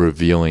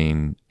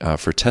revealing,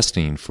 for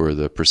testing for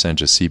the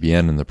percentage of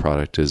CBN in the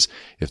product is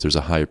if there's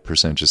a high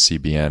percentage of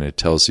CBN, it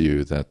tells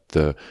you that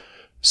the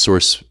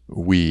source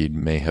weed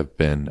may have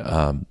been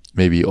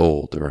maybe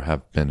old or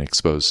have been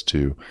exposed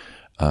to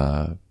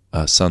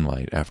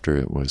sunlight after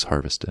it was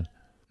harvested.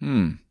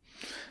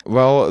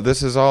 Well,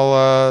 this is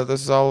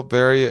all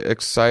very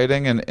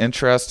exciting and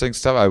interesting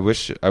stuff. I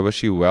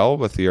wish you well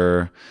with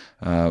your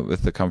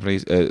with the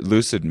company's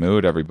Lucid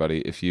Mood,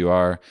 everybody. If you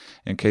are,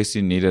 in case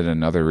you needed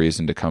another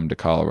reason to come to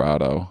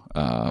Colorado,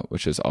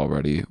 which is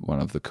already one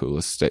of the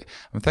coolest states.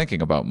 I'm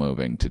thinking about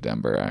moving to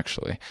Denver,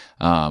 actually.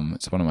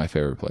 It's one of my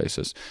favorite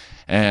places,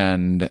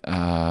 and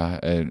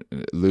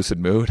Lucid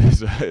Mood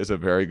is a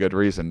very good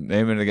reason.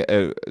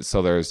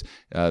 So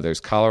there's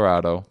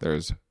Colorado,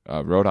 there's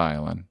Rhode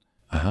Island.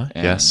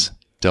 Yes.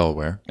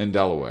 Delaware. In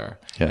Delaware.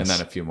 Yes. And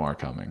then a few more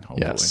coming,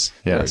 hopefully.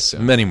 Yes.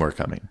 Many more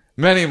coming.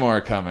 Many more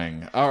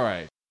coming. All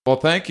right. Well,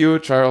 thank you,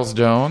 Charles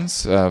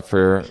Jones,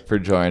 for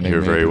joining me.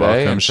 You're very today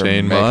welcome, and for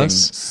Shane making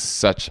Moss.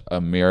 such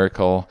a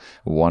miracle,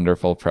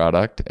 wonderful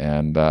product,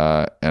 and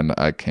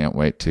I can't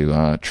wait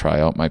to try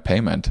out my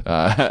payment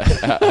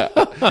after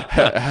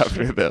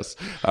this.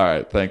 All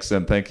right. Thanks,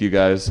 and thank you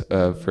guys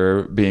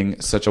for being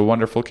such a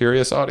wonderful,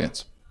 curious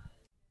audience.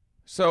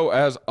 So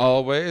as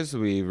always,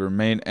 we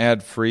remain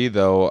ad-free,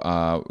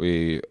 though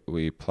we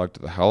plugged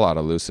the hell out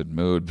of Lucid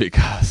Mood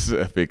because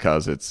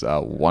it's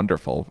a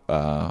wonderful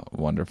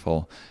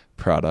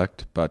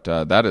product. But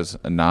that is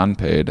a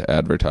non-paid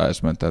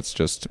advertisement. That's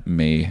just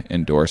me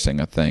endorsing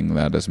a thing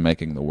that is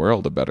making the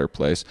world a better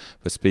place.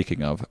 But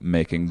speaking of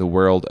making the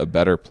world a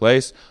better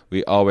place,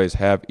 we always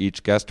have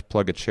each guest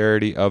plug a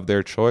charity of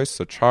their choice.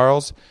 So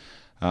Charles,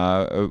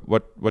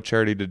 what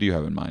charity did you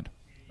have in mind?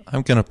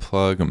 I'm going to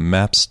plug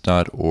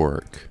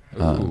maps.org.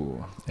 The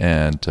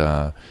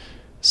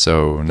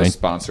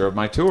sponsor of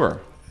my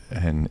tour.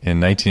 And in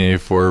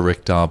 1984,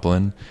 Rick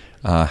Doblin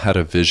had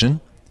a vision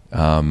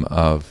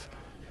of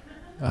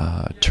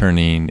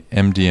turning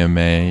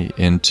MDMA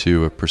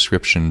into a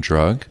prescription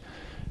drug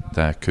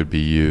that could be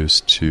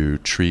used to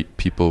treat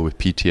people with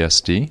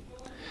PTSD.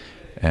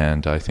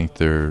 And I think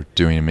they're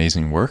doing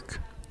amazing work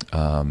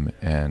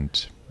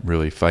and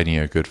really fighting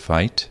a good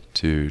fight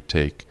to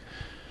take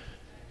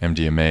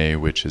MDMA,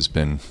 which has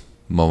been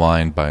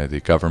maligned by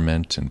the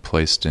government and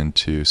placed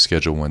into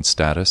Schedule I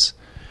status,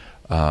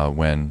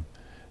 when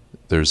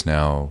there's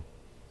now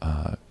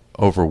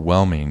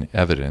overwhelming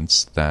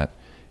evidence that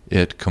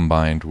it,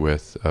 combined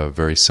with a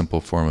very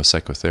simple form of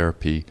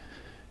psychotherapy,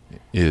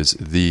 is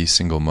the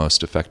single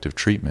most effective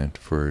treatment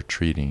for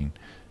treating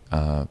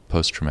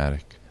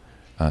post-traumatic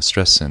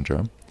stress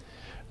syndrome.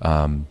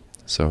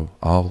 So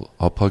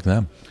I'll plug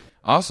them.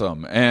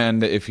 Awesome.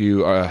 And if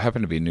you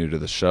happen to be new to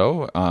the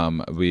show,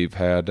 we've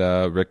had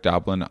Rick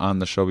Doblin on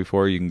the show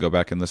before. You can go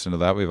back and listen to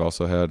that. We've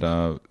also had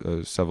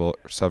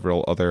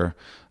several other,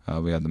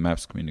 we had the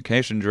MAPS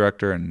communication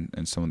director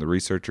and some of the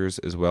researchers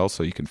as well.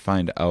 So you can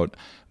find out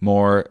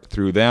more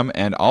through them.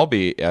 And I'll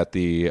be at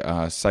the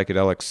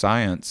Psychedelic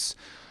Science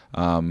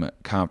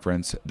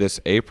conference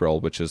this April,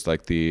 which is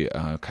like the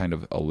kind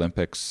of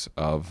Olympics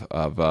of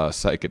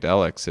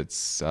psychedelics.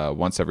 It's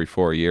once every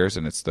 4 years,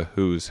 and it's the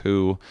who's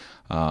who.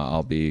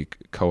 I'll be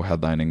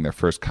co-headlining their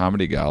first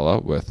comedy gala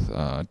with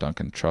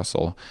Duncan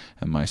Trussell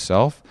and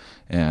myself,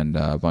 and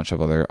a bunch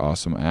of other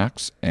awesome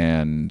acts.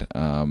 And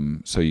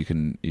so you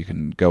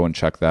can go and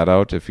check that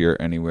out if you're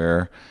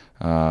anywhere.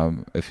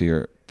 If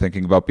you're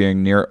thinking about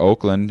being near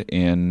Oakland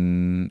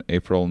in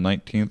April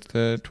 19th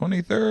to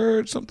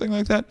 23rd, something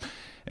like that.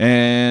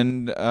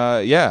 And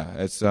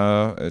it's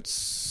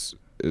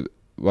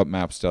what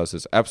MAPS does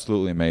is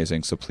absolutely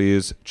amazing. So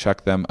please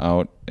check them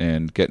out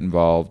and get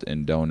involved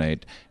and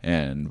donate.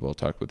 And we'll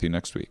talk with you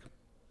next week.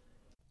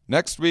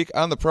 Next week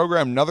on the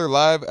program, another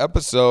live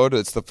episode.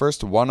 It's the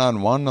first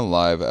one-on-one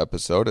live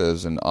episode. It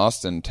is in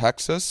Austin,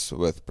 Texas,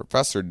 with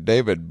Professor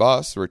David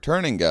Buss,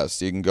 returning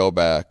guest. You can go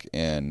back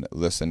and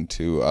listen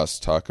to us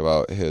talk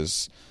about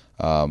his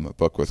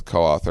book with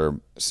co-author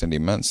Cindy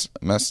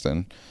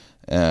Meston,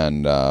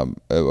 and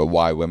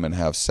Why Women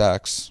Have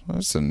Sex.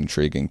 That's an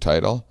intriguing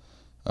title.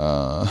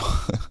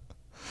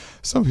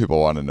 Some people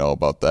want to know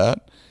about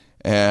that.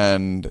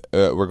 And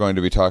we're going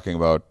to be talking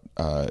about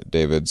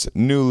David's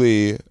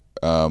newly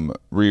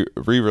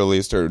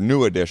re-released or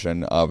new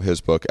edition of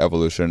his book,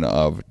 Evolution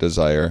of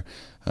Desire.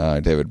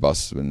 David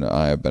Buss and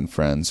I have been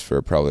friends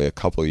for probably a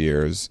couple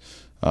years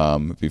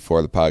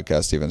before the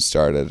podcast even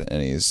started,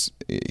 and he's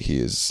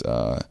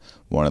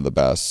one of the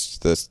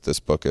best. This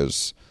book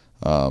is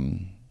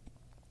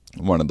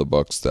one of the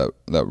books that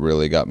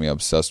really got me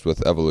obsessed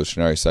with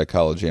evolutionary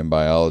psychology and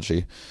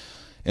biology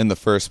in the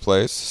first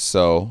place.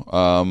 So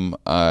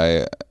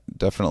I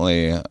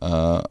definitely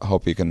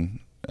hope you can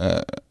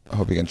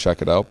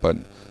check it out. But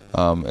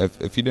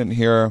if you didn't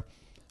hear,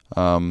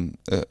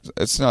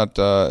 it's not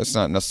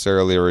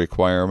necessarily a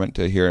requirement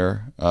to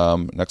hear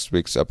next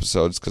week's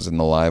episodes, because in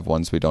the live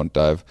ones we don't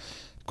dive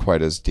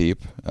quite as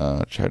deep.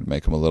 Try to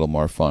make them a little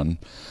more fun.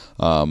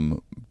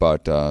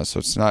 But so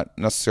it's not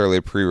necessarily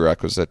a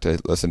prerequisite to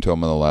listen to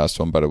them in the last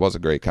one, but it was a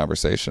great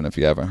conversation. If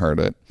you haven't heard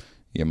it,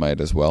 you might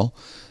as well.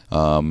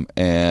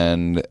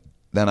 And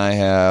then I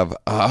have,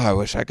 I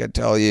wish I could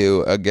tell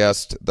you, a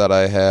guest that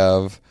I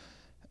have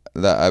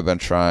that I've been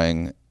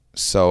trying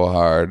so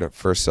hard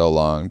for so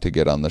long to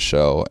get on the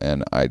show,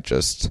 and I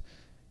just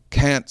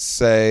can't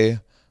say,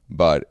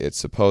 but it's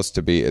supposed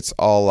to be. It's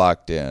all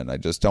locked in. I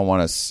just don't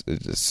want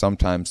to.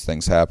 Sometimes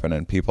things happen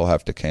and people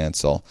have to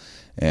cancel,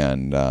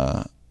 and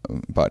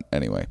but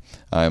anyway,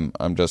 I'm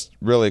just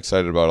really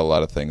excited about a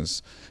lot of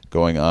things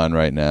going on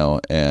right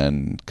now,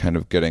 and kind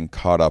of getting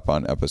caught up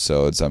on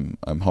episodes.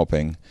 I'm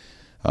hoping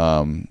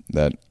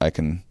that I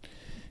can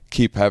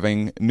keep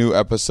having new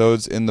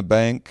episodes in the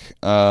bank,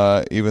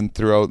 even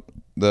throughout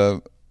the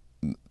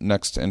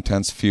next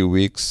intense few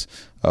weeks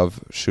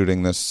of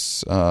shooting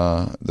this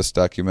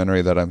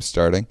documentary that I'm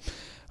starting.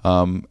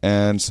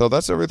 And so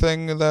that's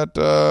everything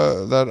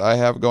that I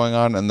have going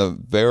on in the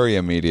very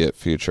immediate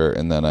future,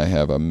 and then I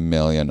have a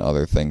million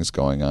other things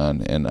going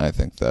on, and I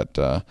think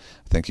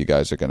you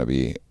guys are going to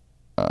be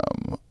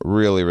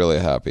really, really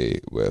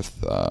happy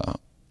with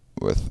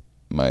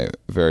my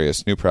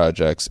various new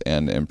projects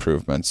and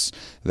improvements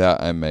that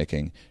I'm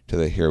making to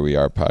the Here We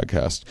Are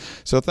podcast.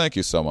 So thank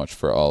you so much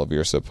for all of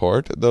your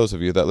support. Those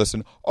of you that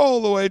listen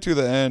all the way to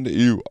the end,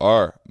 you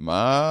are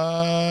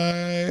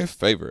my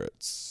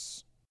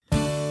favorites.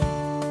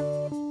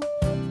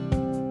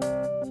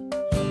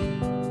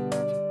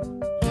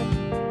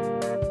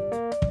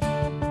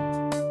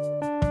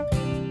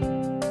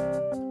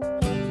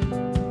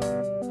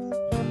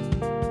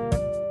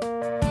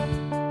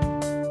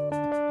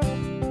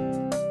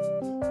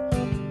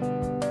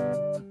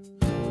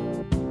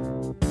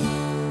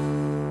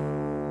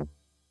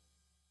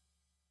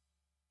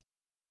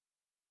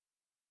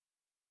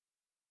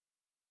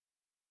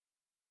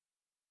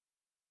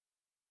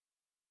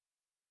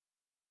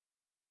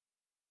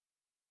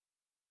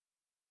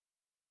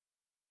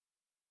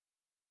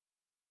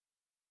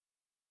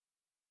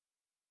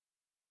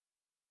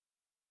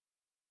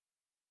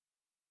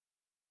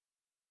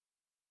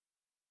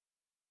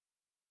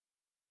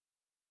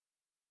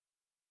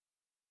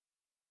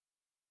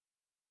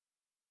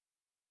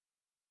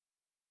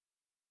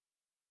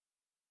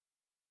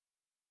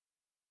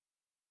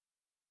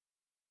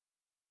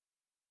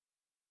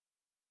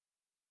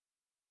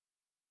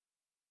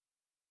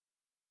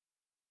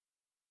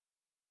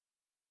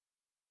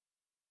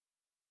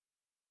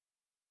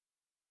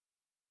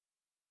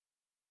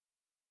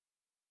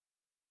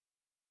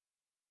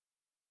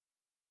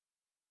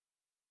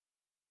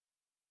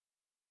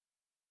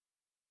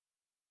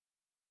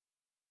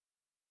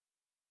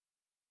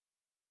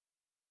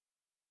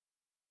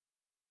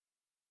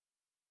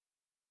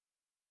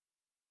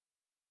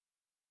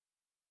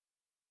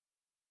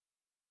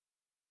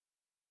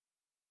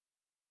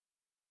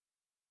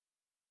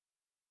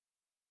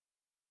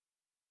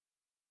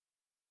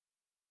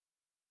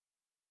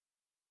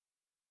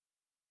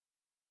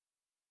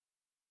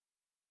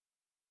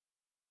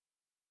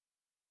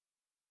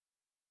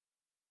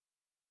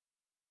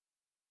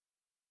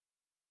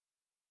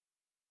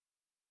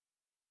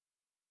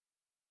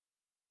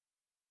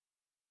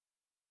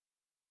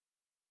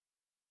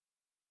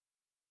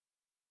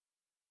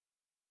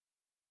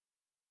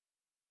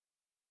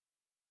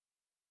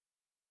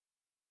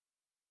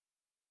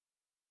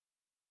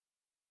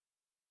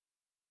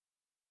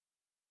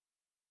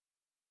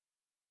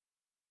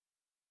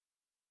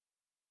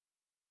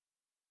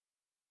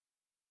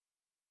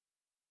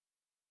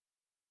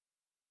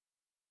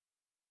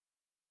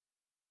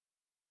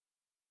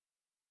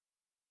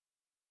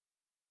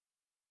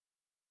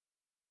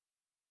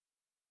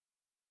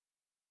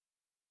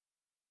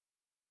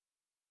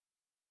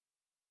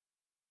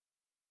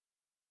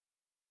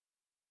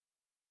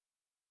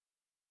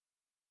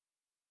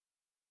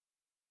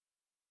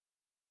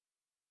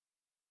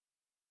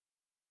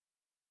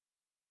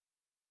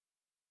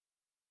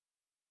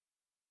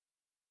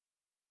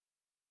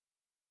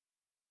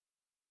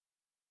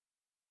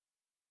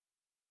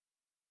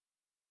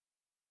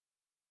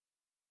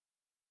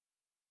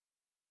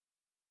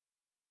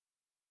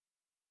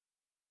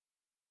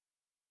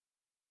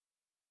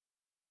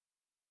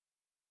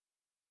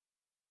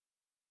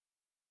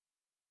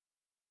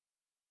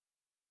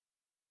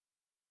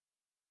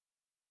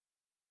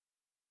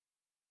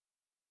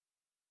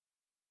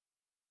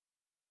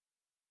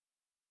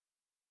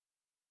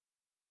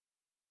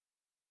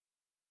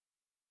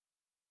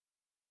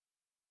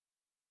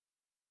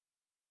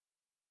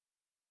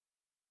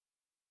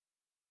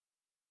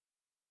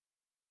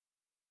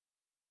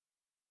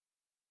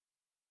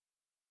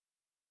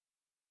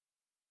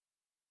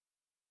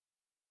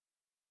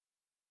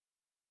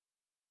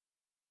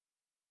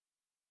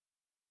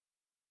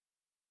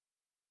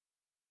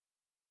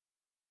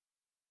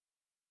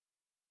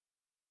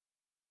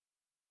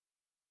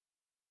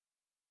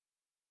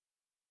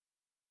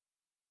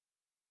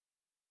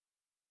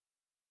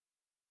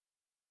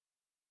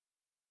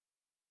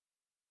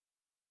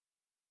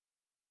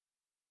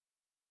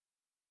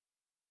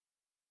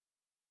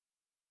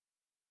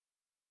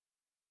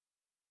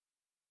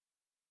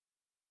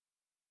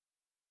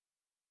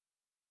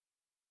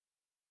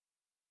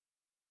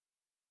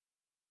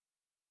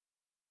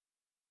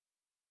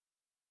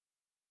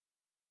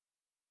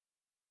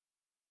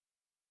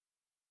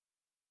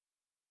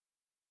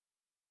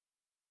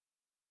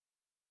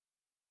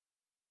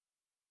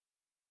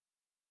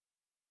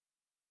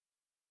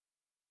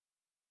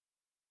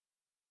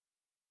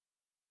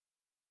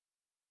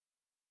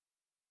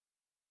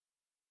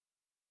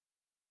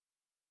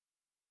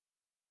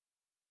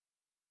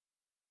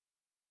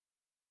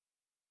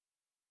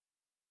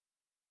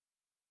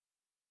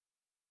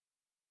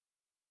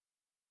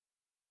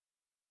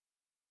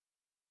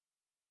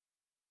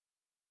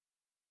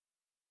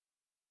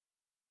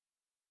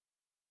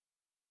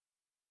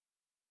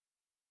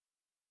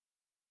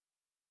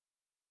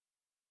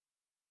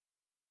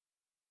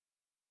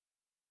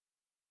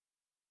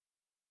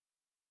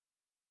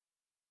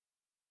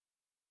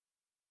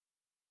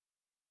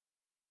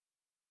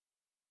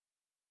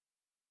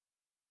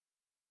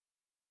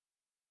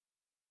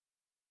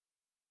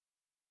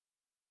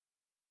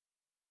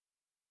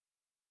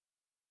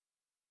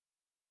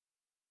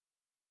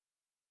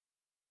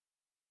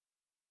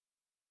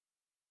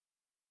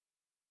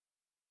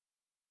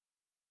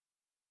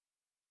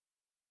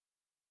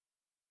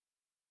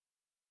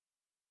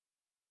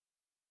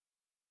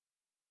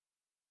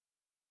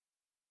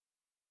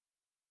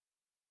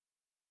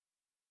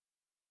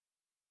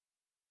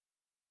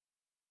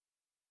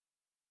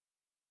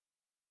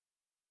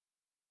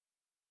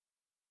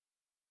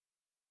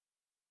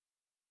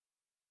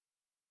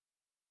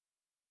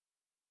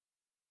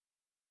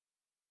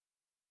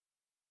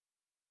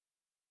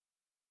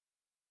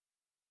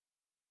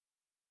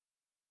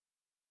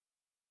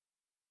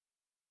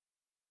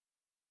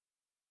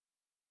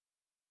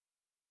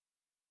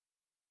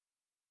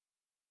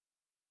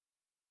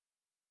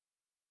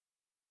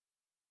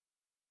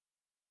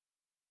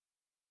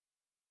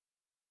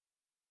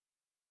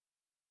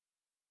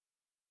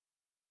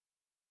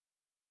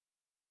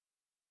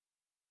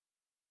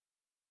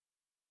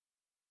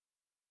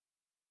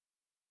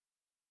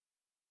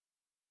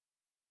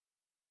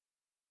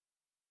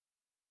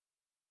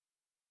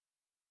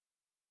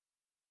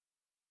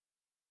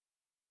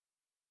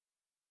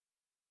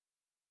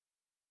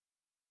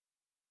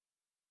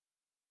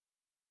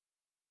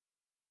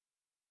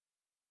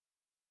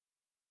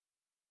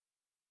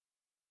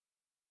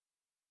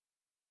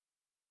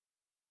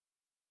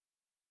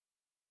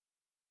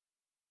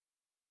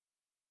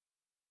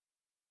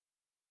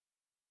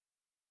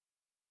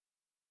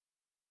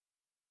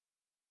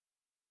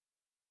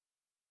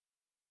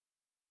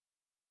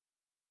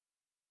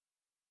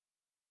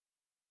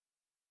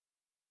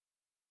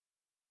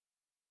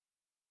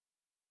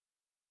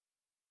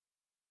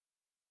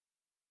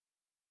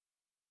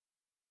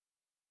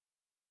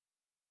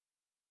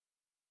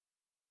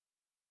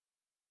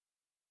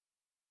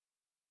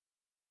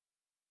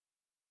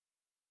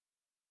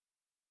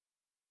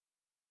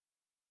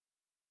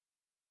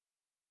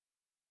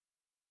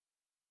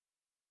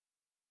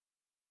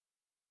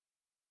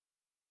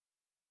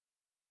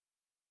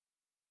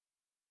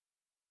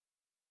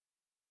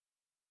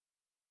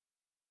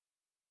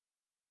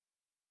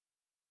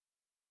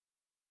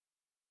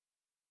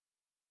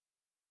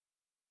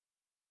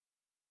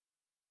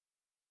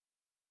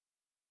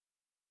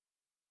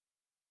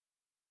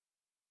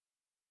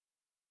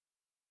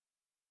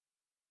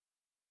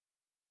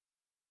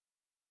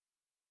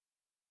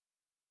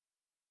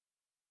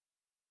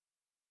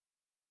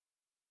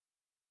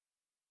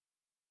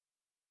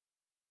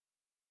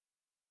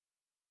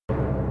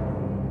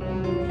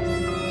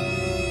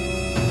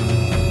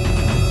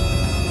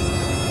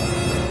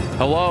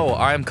 Hello,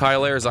 I'm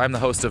Kyle Ayers. I'm the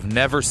host of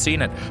Never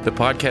Seen It, the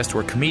podcast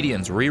where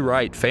comedians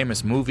rewrite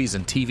famous movies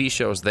and TV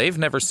shows they've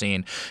never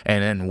seen,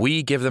 and then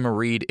we give them a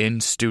read in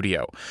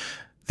studio.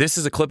 This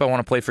is a clip I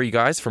want to play for you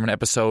guys from an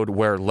episode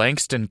where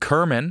Langston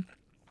Kerman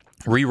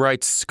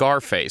rewrites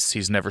Scarface.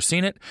 He's never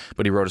seen it,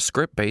 but he wrote a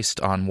script based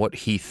on what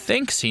he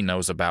thinks he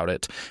knows about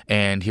it,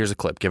 and here's a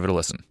clip. Give it a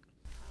listen.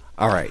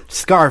 All right,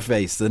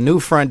 Scarface, The New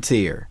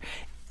Frontier.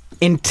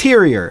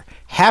 Interior,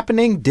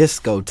 happening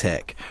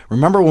discotheque.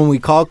 Remember when we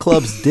called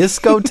clubs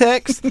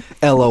discotheques?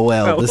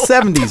 LOL. The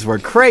 70s were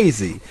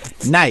crazy.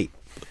 Night.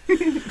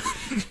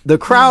 The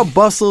crowd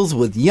bustles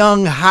with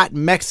young, hot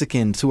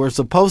Mexicans who are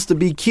supposed to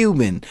be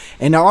Cuban,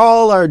 and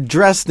all are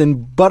dressed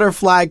in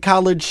butterfly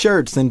collared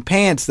shirts and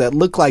pants that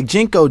look like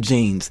Jinko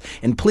jeans,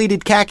 and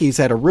pleated khakis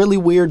had a really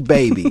weird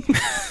baby.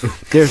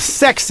 There's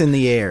sex in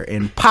the air,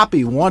 and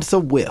Poppy wants a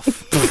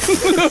whiff.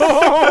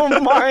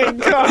 Oh my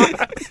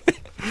God.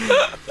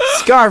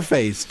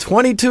 Scarface,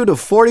 22 to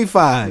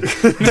 45. Like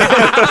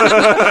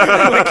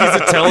he's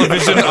a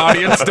television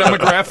audience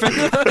demographic.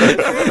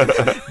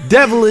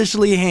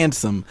 Devilishly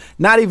handsome,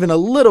 not even a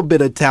little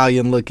bit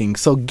Italian looking,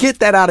 so get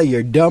that out of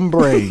your dumb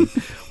brain.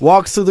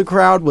 Walks through the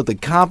crowd with the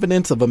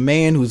confidence of a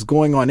man who's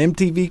going on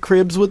MTV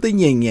Cribs with the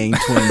Yin Yang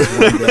Twins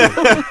one day.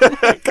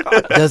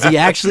 Does he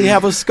actually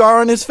have a scar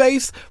on his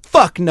face?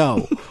 Fuck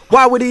no.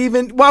 Why would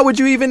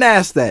you even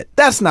ask that?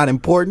 That's not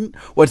important.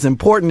 What's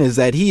important is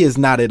that he is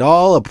not at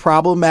all a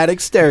problematic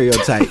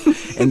stereotype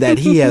and that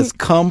he has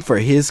come for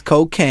his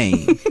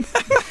cocaine.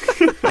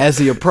 As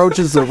he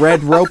approaches the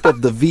red rope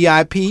of the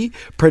VIP,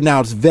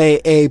 pronounced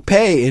VAP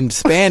in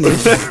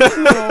Spanish,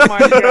 Oh my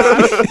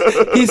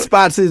God. he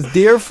spots his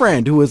dear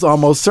friend who is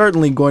almost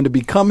certainly going to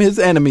become his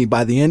enemy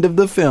by the end of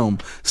the film,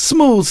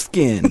 Smooth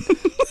Skin.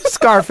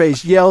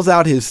 Scarface yells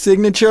out his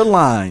signature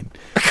line.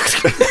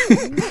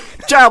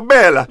 Ciao,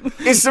 Bella.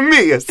 It's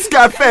me,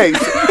 Scarface.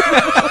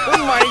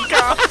 Oh my